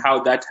history and how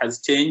that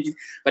has changed,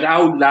 but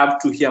I would love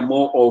to hear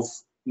more of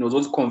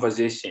those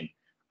conversations,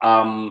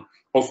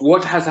 of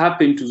what has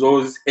happened to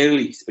those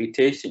early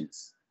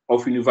expectations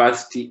of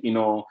university,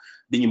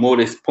 being more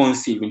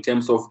responsive in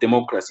terms of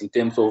democracy, in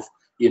terms of,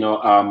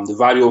 the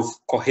value of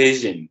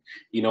cohesion,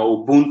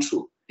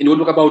 Ubuntu. And we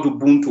talk about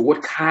Ubuntu,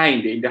 what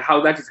kind and how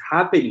that is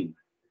happening,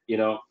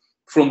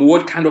 from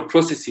what kind of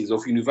processes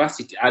of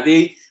university? Are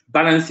they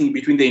balancing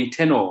between the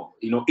internal,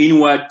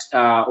 inward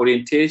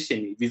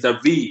orientation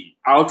vis-a-vis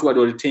outward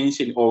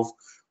orientation of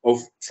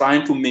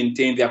trying to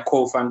maintain their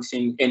core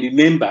function? And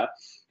remember,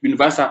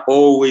 universities are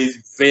always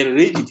very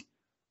rigid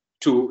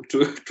to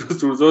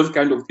those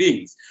kind of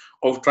things,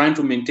 of trying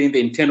to maintain the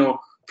internal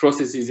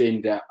processes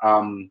and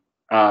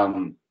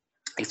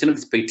external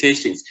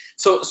expectations.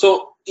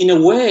 So in a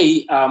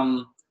way,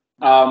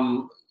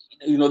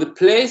 the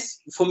place,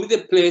 for me,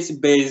 the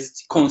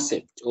place-based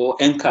concept or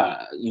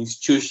anchor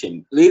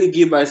institution really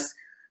give us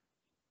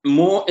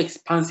more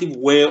expansive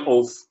way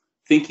of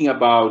thinking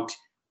about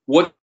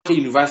what the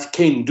university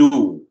can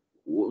do,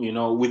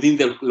 within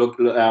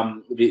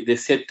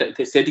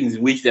the settings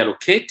in which they're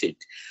located.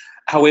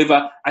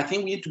 However, I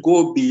think we need to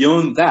go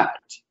beyond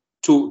that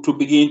to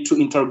begin to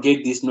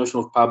interrogate this notion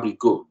of public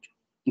good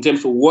in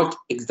terms of what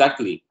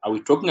exactly are we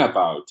talking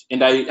about.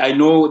 And I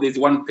know there's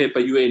one paper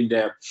you and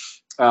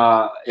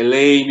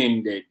Elaine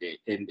and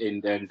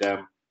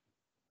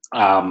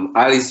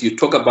Alice, you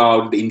talk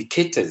about the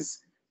indicators,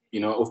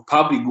 of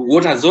public good.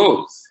 What are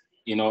those?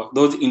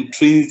 Those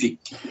intrinsic,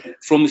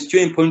 from a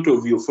student point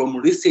of view, from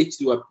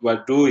research you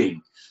are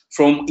doing,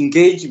 from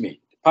engagement,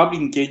 public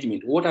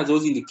engagement. What are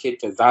those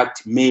indicators that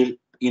may,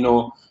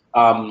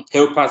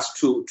 help us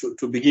to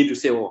begin to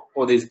say,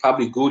 oh, there's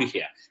public good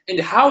here, and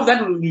how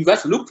that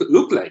university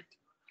look like,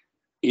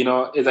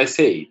 as I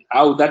say,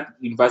 how that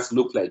university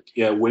look like,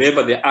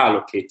 wherever they are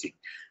located,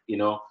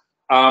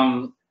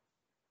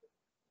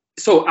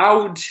 So I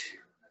would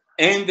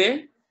end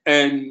there,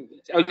 and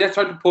I'll just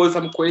try to pose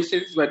some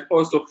questions, but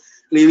also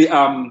really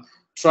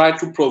try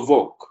to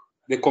provoke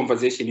the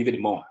conversation even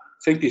more.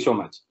 Thank you so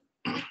much.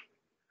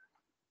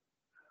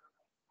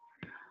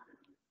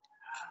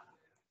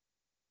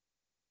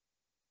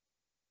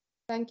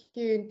 Thank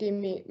you,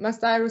 Ntimi.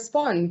 Must I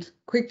respond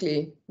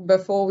quickly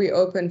before we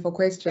open for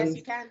questions? Yes,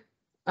 you can.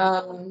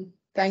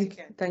 Thank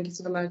you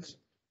so much.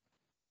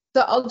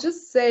 So I'll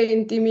just say,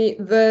 Ntimi,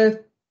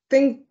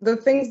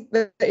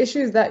 the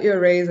issues that you're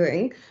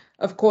raising,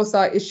 of course,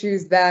 are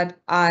issues that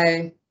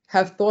I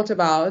have thought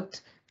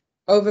about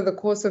over the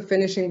course of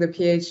finishing the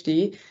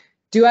PhD.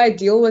 Do I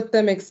deal with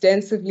them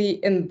extensively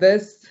in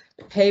this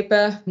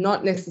paper?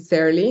 Not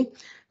necessarily.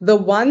 The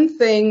one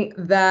thing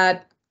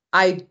that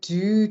I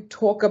do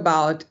talk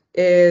about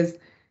is,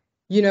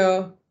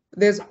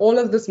 there's all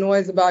of this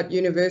noise about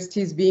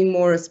universities being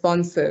more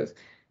responsive.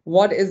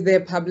 What is their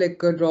public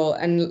good role?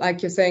 And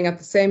like you're saying, at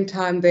the same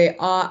time, they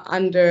are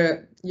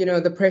under,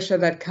 the pressure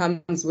that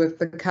comes with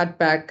the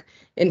cutback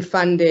in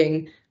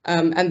funding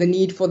and the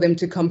need for them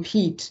to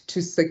compete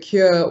to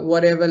secure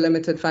whatever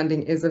limited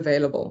funding is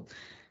available.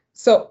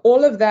 So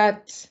all of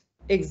that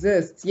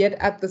exists, yet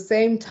at the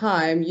same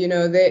time,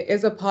 there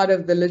is a part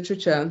of the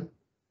literature,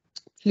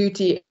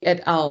 Flutie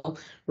et al.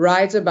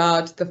 Write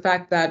about the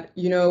fact that,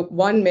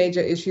 one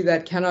major issue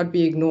that cannot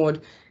be ignored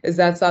is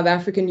that South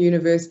African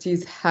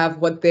universities have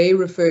what they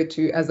refer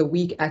to as a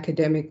weak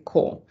academic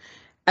core,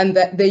 and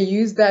that they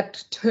use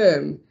that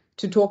term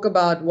to talk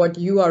about what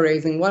you are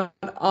raising. What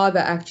are the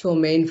actual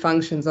main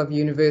functions of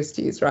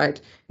universities, right?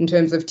 In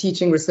terms of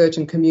teaching, research,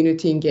 and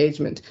community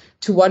engagement.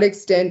 To what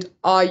extent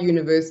are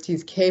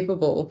universities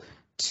capable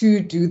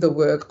to do the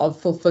work of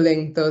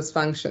fulfilling those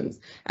functions?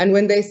 And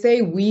when they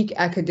say weak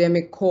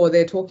academic core,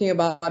 they're talking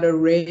about a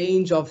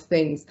range of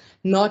things,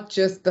 not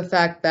just the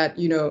fact that,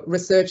 you know,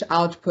 research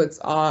outputs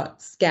are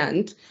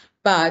scant,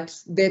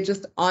 but there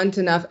just aren't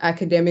enough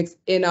academics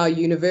in our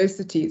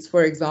universities.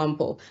 For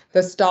example,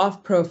 the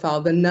staff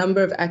profile, the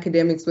number of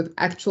academics with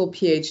actual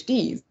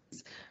PhDs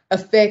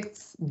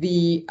affects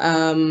the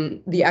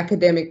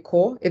academic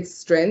core, its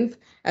strength,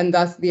 and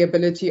thus the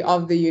ability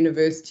of the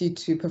university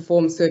to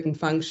perform certain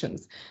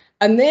functions.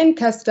 And then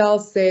Castell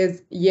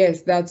says,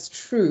 yes, that's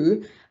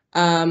true.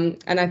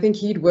 And I think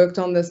he'd worked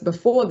on this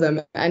before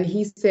them. And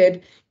he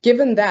said,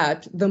 given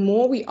that, the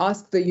more we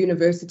ask the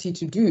university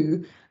to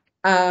do,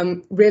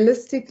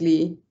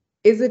 realistically,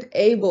 is it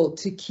able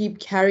to keep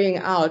carrying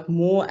out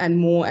more and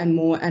more and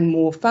more and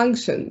more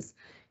functions,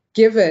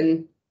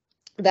 given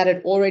that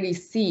it already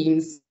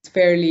seems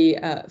fairly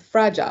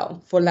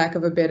fragile, for lack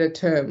of a better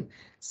term?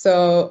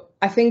 So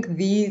I think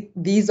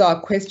these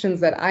are questions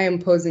that I am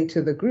posing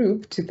to the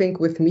group to think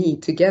with me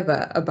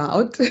together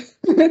about,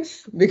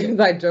 because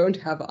I don't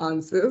have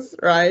answers,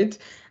 right?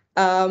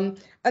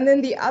 And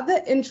then the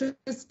other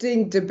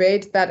interesting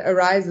debate that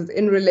arises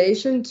in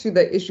relation to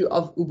the issue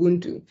of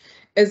Ubuntu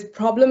is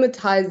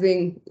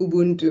problematizing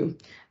Ubuntu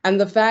and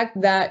the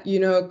fact that, you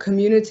know,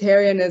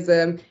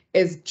 communitarianism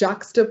is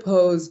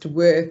juxtaposed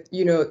with,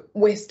 you know,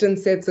 Western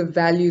sets of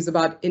values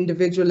about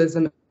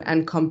individualism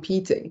and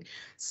competing.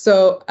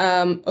 So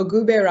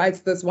Ogube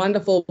writes this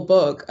wonderful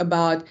book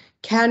about,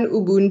 can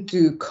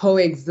Ubuntu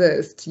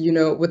coexist, you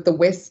know, with the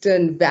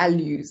Western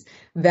values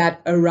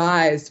that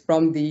arise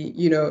from the,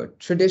 you know,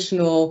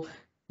 traditional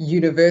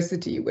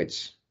university,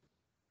 which,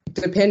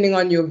 depending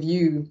on your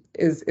view,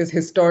 is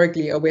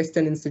historically a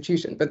Western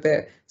institution, but there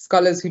are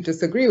scholars who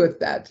disagree with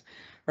that,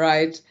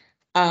 right?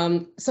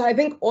 So I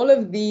think all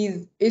of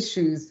these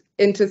issues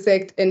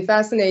intersect in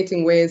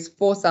fascinating ways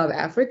for South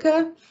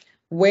Africa,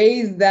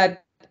 ways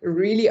that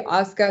really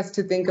ask us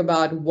to think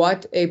about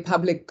what a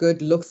public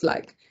good looks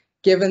like,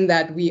 given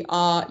that we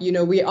are, you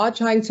know, we are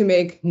trying to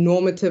make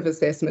normative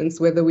assessments,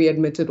 whether we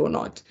admit it or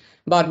not,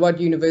 about what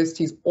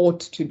universities ought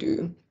to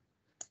do.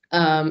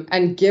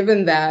 And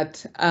given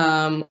that,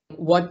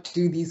 what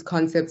do these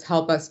concepts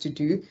help us to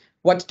do?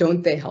 What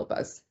don't they help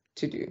us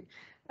to do?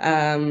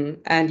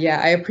 And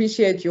yeah, I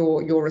appreciate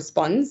your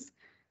response,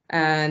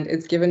 and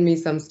it's given me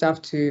some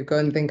stuff to go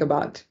and think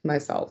about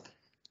myself.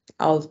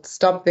 I'll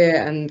stop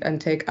there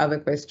and take other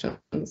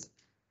questions.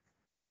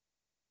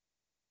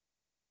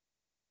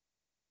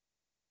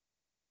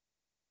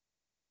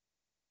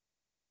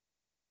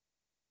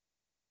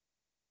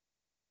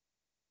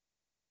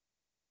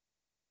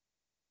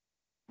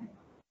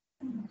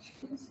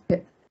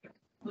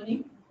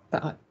 Monique?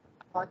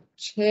 Our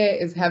chair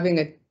is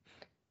having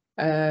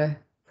a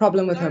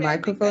problem with her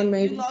microphone,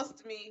 maybe? You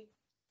lost me.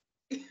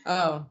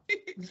 Oh.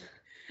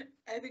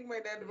 I think my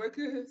network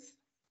is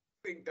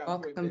synced up. I'll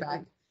come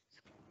back.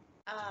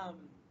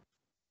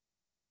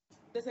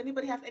 Does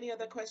anybody have any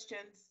other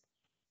questions?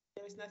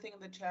 There's nothing in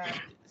the chat,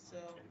 so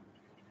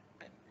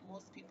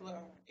most people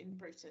are in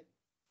person.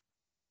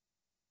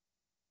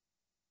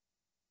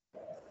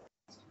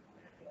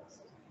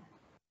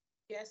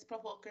 Yes,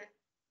 Prof. Walker.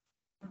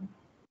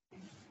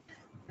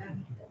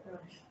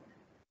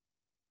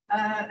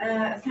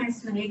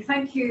 Thanks, Monique.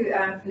 Thank you,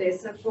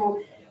 Palesa,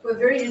 for a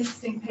very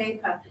interesting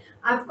paper.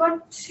 I've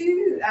got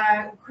two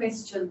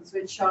questions,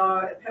 which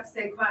are perhaps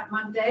they're quite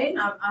mundane.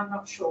 I'm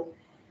not sure.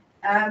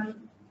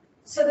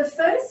 So the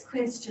first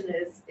question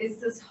is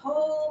this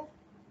whole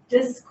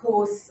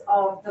discourse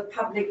of the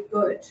public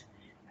good,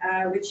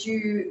 which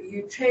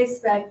you trace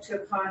back to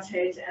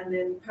apartheid and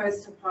then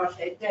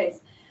post-apartheid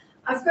days.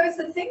 I suppose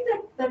the thing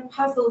that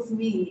puzzles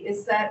me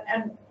is that,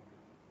 and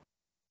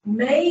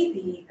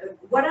maybe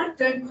what I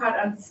don't quite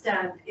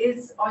understand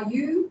is, are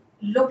you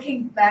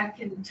looking back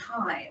in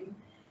time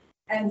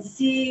and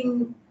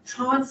seeing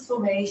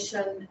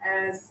transformation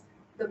as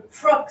the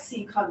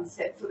proxy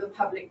concept for the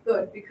public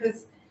good?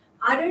 Because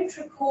I don't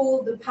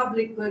recall the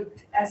public good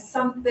as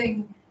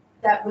something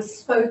that was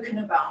spoken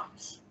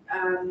about,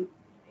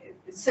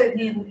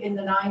 certainly in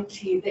the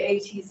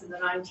 80s and the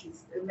 90s.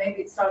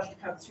 Maybe it started to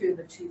come through in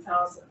the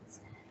 2000s.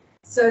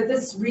 So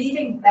this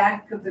reading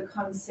back of the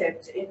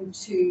concept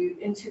into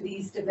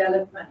these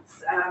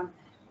developments,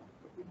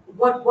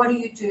 what are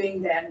you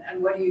doing then,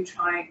 and what are you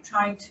trying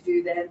to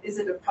do then? Is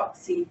it a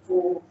proxy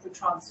for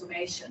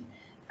transformation?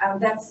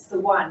 That's the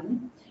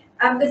one.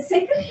 The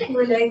second thing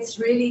relates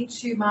really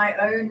to my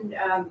own,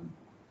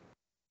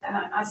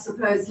 I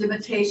suppose,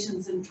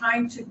 limitations in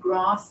trying to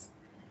grasp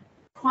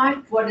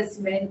quite what is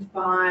meant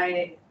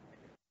by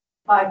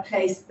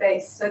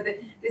place-based. So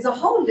there's a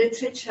whole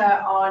literature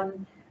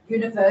on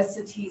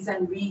universities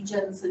and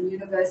regions and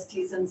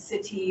universities and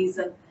cities,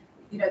 and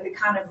the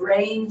kind of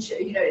range,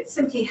 it's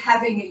simply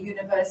having a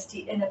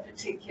university in a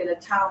particular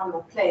town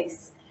or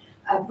place.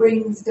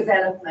 brings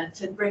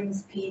development, it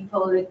brings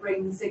people, it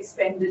brings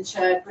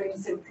expenditure, it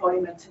brings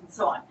employment, and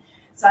so on.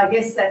 So I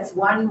guess that's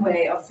one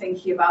way of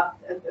thinking about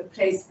a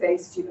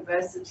place-based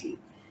university.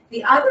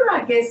 The other,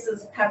 I guess,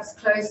 is perhaps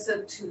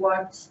closer to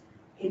what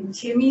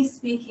Ntimi is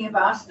speaking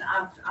about, and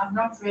I've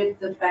not read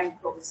the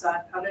bank book, so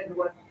I don't know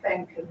what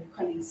Bank and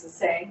colleagues are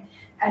saying,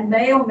 and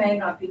may or may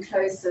not be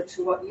closer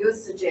to what you're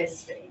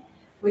suggesting,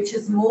 which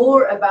is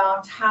more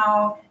about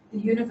how the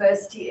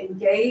university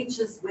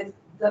engages with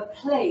the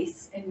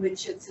place in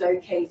which it's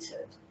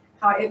located,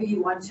 however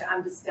you want to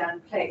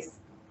understand place.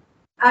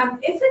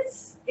 If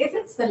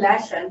it's the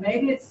latter, and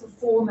maybe it's the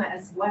former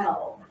as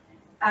well,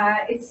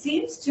 it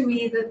seems to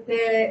me that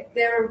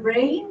there are a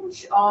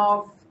range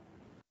of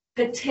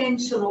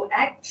potential or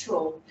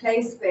actual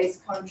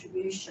place-based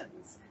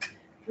contributions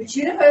which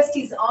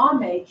universities are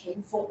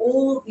making for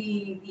all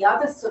the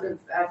other sort of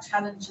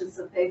challenges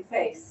that they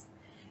face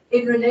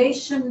in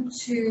relation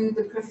to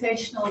the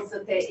professionals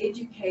that they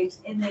educate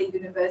in their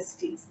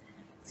universities.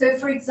 So,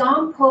 for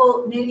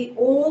example, nearly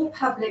all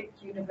public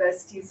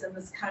universities in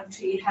this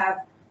country have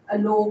a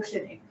law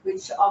clinic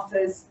which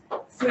offers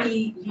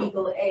free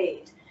legal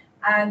aid.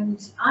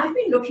 And I've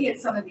been looking at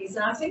some of these,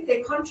 and I think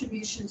their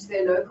contribution to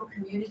their local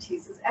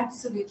communities is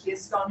absolutely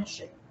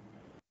astonishing.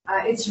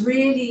 It's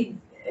really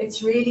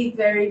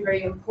very,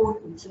 very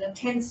important, and it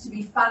tends to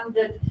be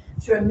funded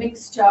through a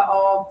mixture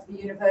of the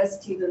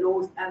university, the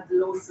law, and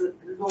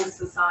the law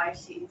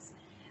societies.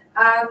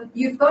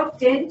 You've got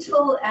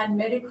dental and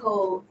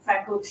medical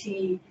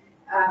faculty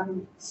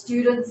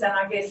students, and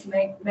I guess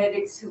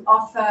medics who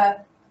offer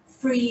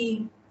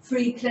free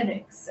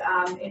clinics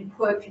in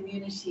poor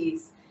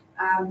communities.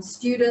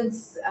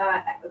 Students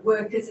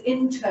work as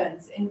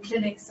interns in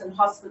clinics and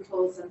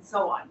hospitals and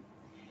so on.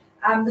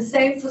 The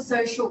same for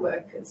social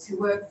workers who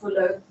work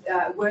for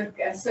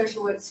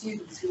social work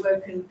students who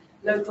work in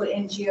local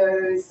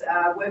NGOs,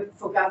 work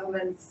for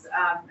governments,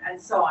 and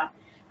so on.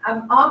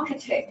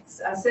 Architects,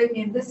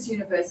 certainly in this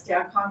university,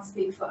 I can't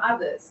speak for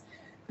others,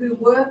 who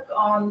work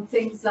on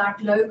things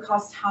like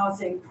low-cost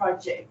housing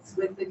projects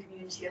with the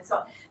community and so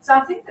on. So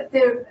I think that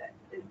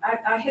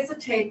I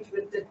hesitate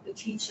with the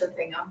teacher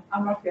thing.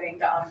 I'm not going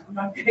down. I'm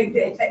not going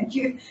there. Thank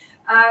you.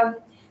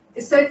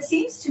 So it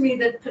seems to me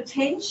that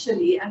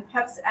potentially, and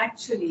perhaps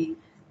actually,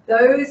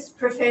 those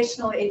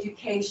professional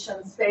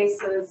education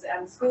spaces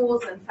and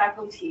schools and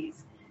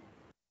faculties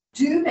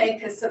do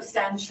make a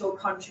substantial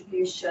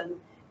contribution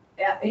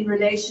in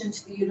relation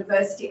to the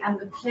university and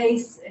the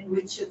place in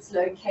which it's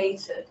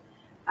located.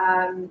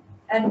 And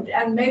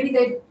maybe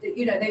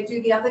they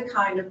do the other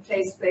kind of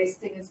place-based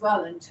thing as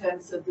well in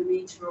terms of the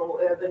regional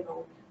or urban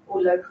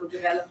or local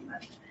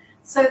development.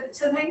 So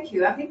thank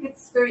you. I think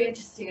it's very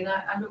interesting, and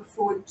I look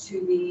forward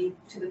to the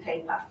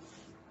paper,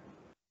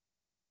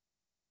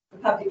 the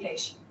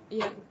publication.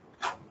 Yeah.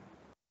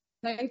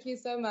 Thank you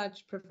so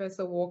much,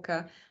 Professor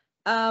Walker.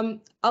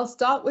 I'll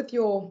start with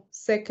your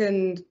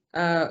second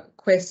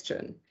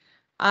question.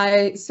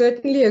 I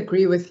certainly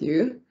agree with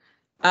you.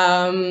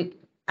 And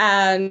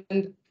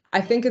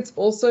I think it's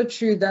also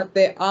true that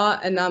there are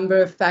a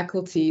number of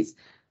faculties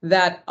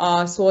that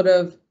are sort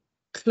of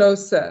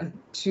closer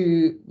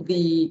to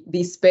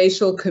the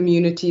spatial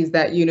communities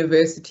that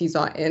universities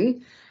are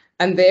in.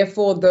 And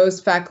therefore, those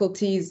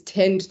faculties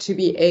tend to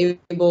be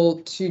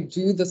able to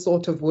do the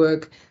sort of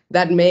work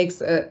that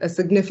makes a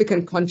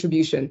significant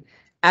contribution,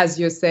 as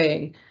you're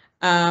saying.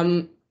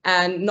 And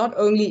not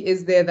only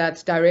is there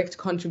that direct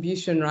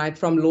contribution, right,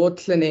 from law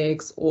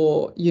clinics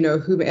or,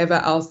 whomever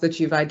else that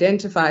you've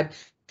identified,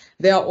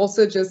 there are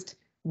also just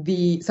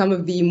some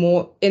of the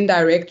more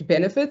indirect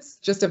benefits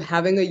just of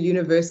having a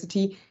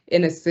university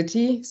in a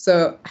city.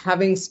 So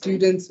having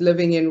students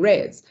living in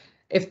reds,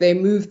 if they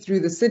move through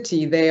the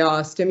city, they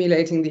are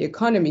stimulating the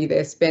economy,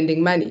 they're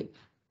spending money.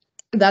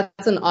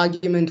 That's an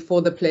argument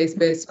for the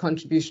place-based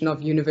contribution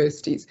of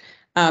universities.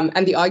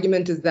 And the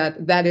argument is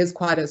that that is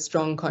quite a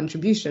strong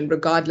contribution,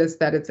 regardless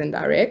that it's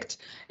indirect.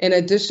 In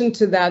addition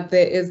to that,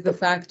 there is the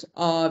fact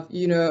of,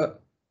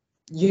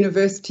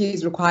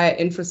 universities require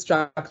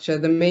infrastructure.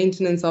 The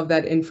maintenance of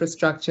that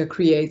infrastructure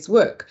creates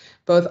work,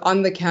 both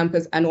on the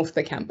campus and off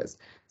the campus.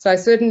 So I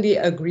certainly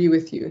agree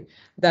with you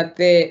that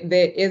there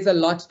is a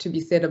lot to be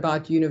said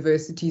about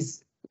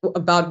universities,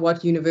 about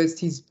what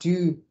universities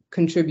do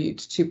contribute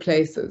to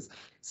places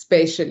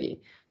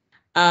spatially.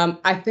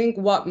 I think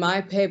what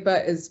my paper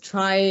is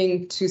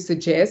trying to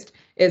suggest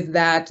is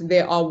that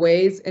there are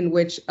ways in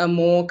which a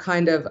more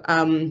kind of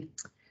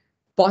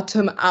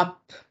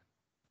bottom-up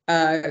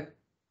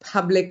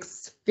public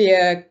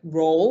sphere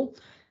role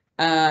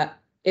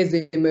is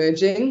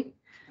emerging,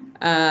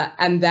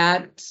 and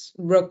that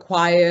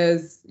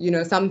requires,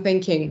 some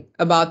thinking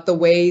about the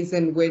ways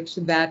in which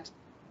that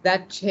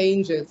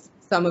changes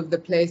some of the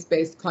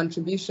place-based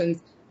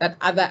contributions that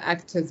other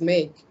actors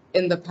make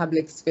in the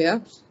public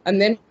sphere. And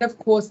then, of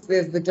course,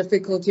 there's the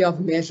difficulty of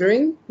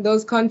measuring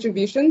those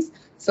contributions.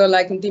 So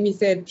like Ntimi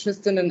said,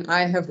 Tristan and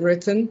I have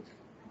written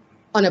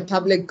on a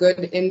public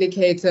good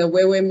indicator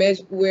where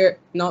we're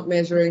not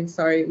measuring,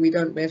 sorry, we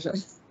don't measure.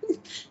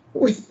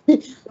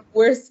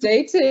 we're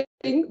stating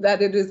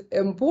that it is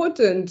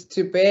important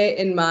to bear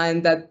in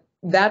mind that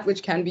that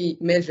which can be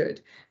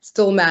measured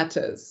still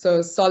matters. So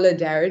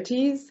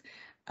solidarities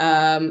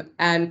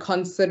and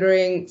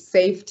considering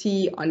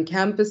safety on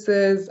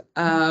campuses,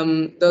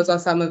 those are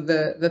some of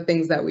the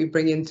things that we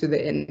bring into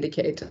the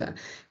indicator.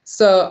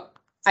 So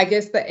I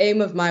guess the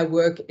aim of my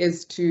work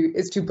is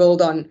to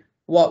build on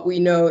what we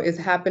know is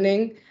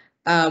happening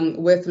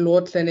with law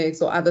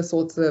clinics or other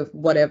sorts of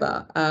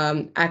whatever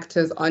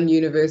actors on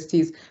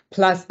universities,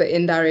 plus the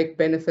indirect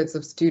benefits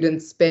of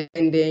student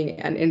spending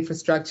and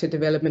infrastructure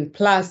development,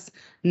 plus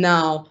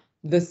now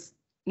this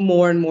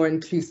more and more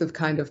inclusive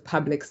kind of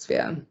public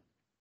sphere.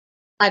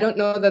 I don't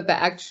know that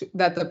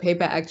the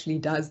paper actually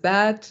does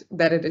that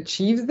it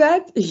achieves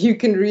that. You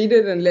can read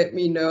it and let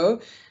me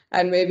know.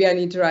 And maybe I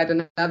need to write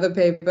another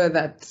paper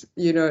that,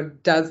 you know,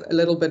 does a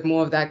little bit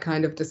more of that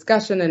kind of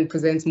discussion and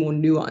presents more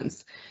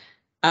nuance.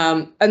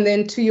 And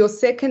then to your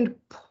second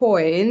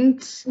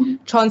point,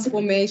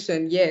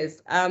 transformation,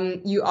 yes,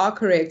 you are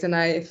correct. And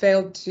I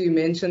failed to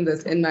mention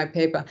this in my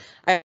paper.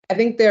 I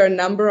think there are a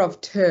number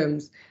of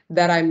terms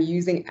that I'm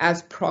using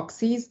as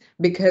proxies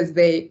because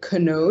they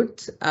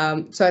connote.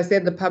 So I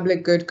said the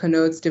public good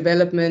connotes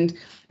development.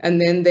 And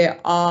then there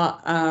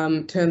are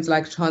terms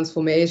like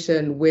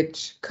transformation,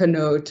 which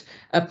connote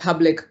a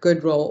public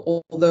good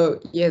role,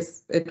 although,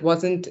 yes, it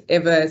wasn't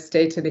ever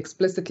stated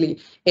explicitly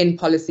in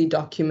policy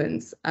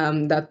documents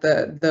that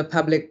the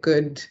public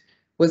good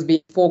was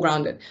being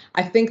foregrounded.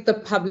 I think the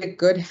public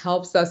good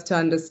helps us to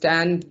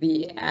understand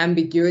the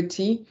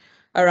ambiguity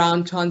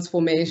around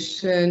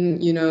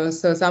transformation, you know,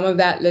 so some of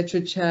that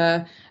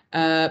literature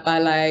by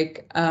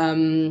like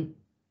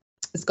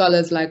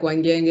scholars like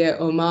Wangenge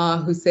Omar,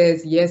 who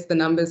says, yes, the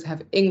numbers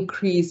have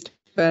increased,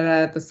 but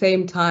at the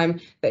same time,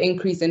 the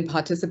increase in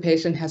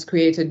participation has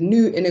created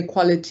new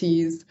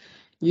inequalities,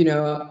 you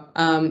know,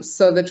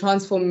 so the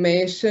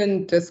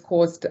transformation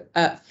discourse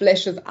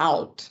fleshes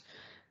out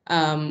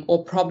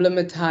or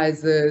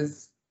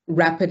problematizes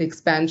rapid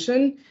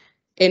expansion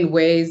in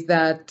ways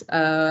that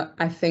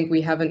I think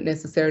we haven't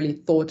necessarily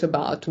thought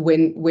about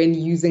when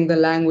using the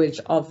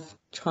language of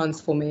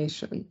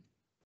transformation.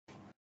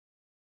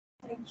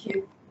 Thank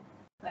you.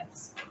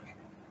 Thanks.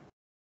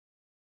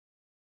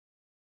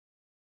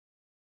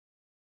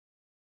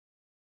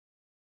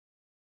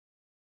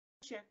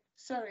 Sure.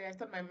 Sorry, I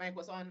thought my mic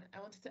was on. I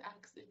wanted to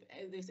ask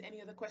if there's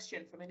any other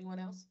question from anyone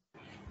else.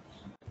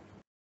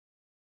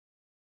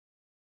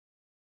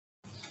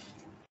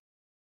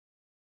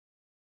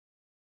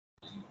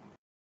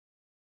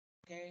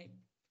 Okay.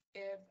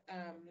 If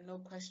no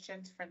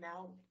questions for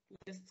now,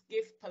 just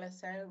give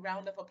Palesa a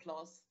round of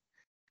applause.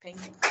 Thank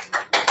you.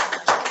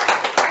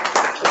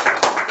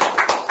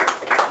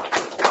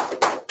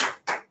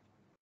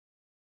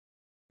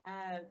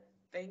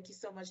 Thank you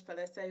so much,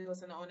 Palesa. It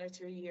was an honor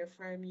to hear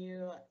from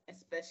you,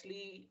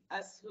 especially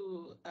us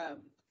who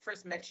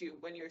first met you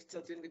when you were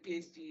still doing the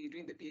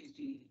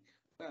PhD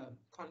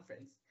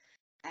conference,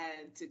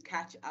 and to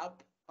catch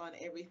up on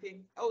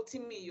everything. Oh,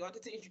 Ntimi, you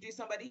wanted to introduce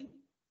somebody?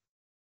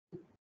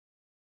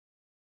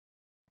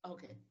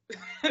 Okay,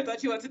 I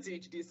thought you wanted to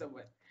introduce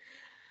someone.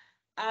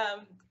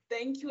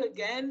 Thank you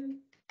again,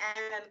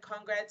 and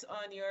congrats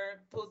on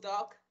your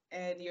postdoc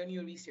and your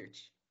new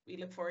research. We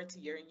look forward to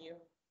hearing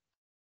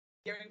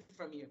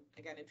from you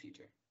again in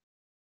future.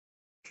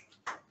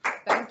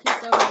 Thank you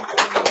so much.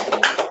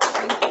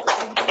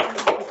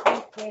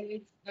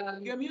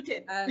 You're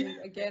muted. And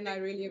again, I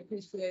really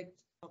appreciate.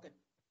 Okay.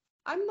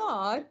 I'm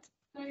not.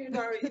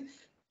 Sorry.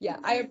 Yeah,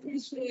 I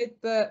appreciate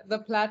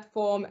the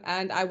platform,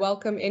 and I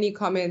welcome any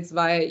comments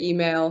via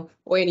email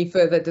or any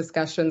further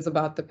discussions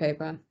about the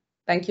paper.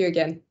 Thank you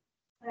again.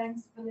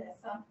 Thanks,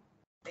 Palesa.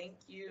 Thank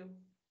you.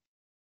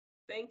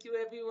 Thank you,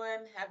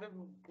 everyone. Have a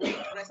great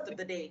rest of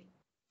the day.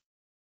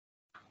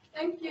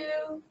 Thank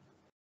you.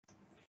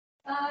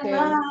 Okay.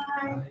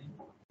 Bye.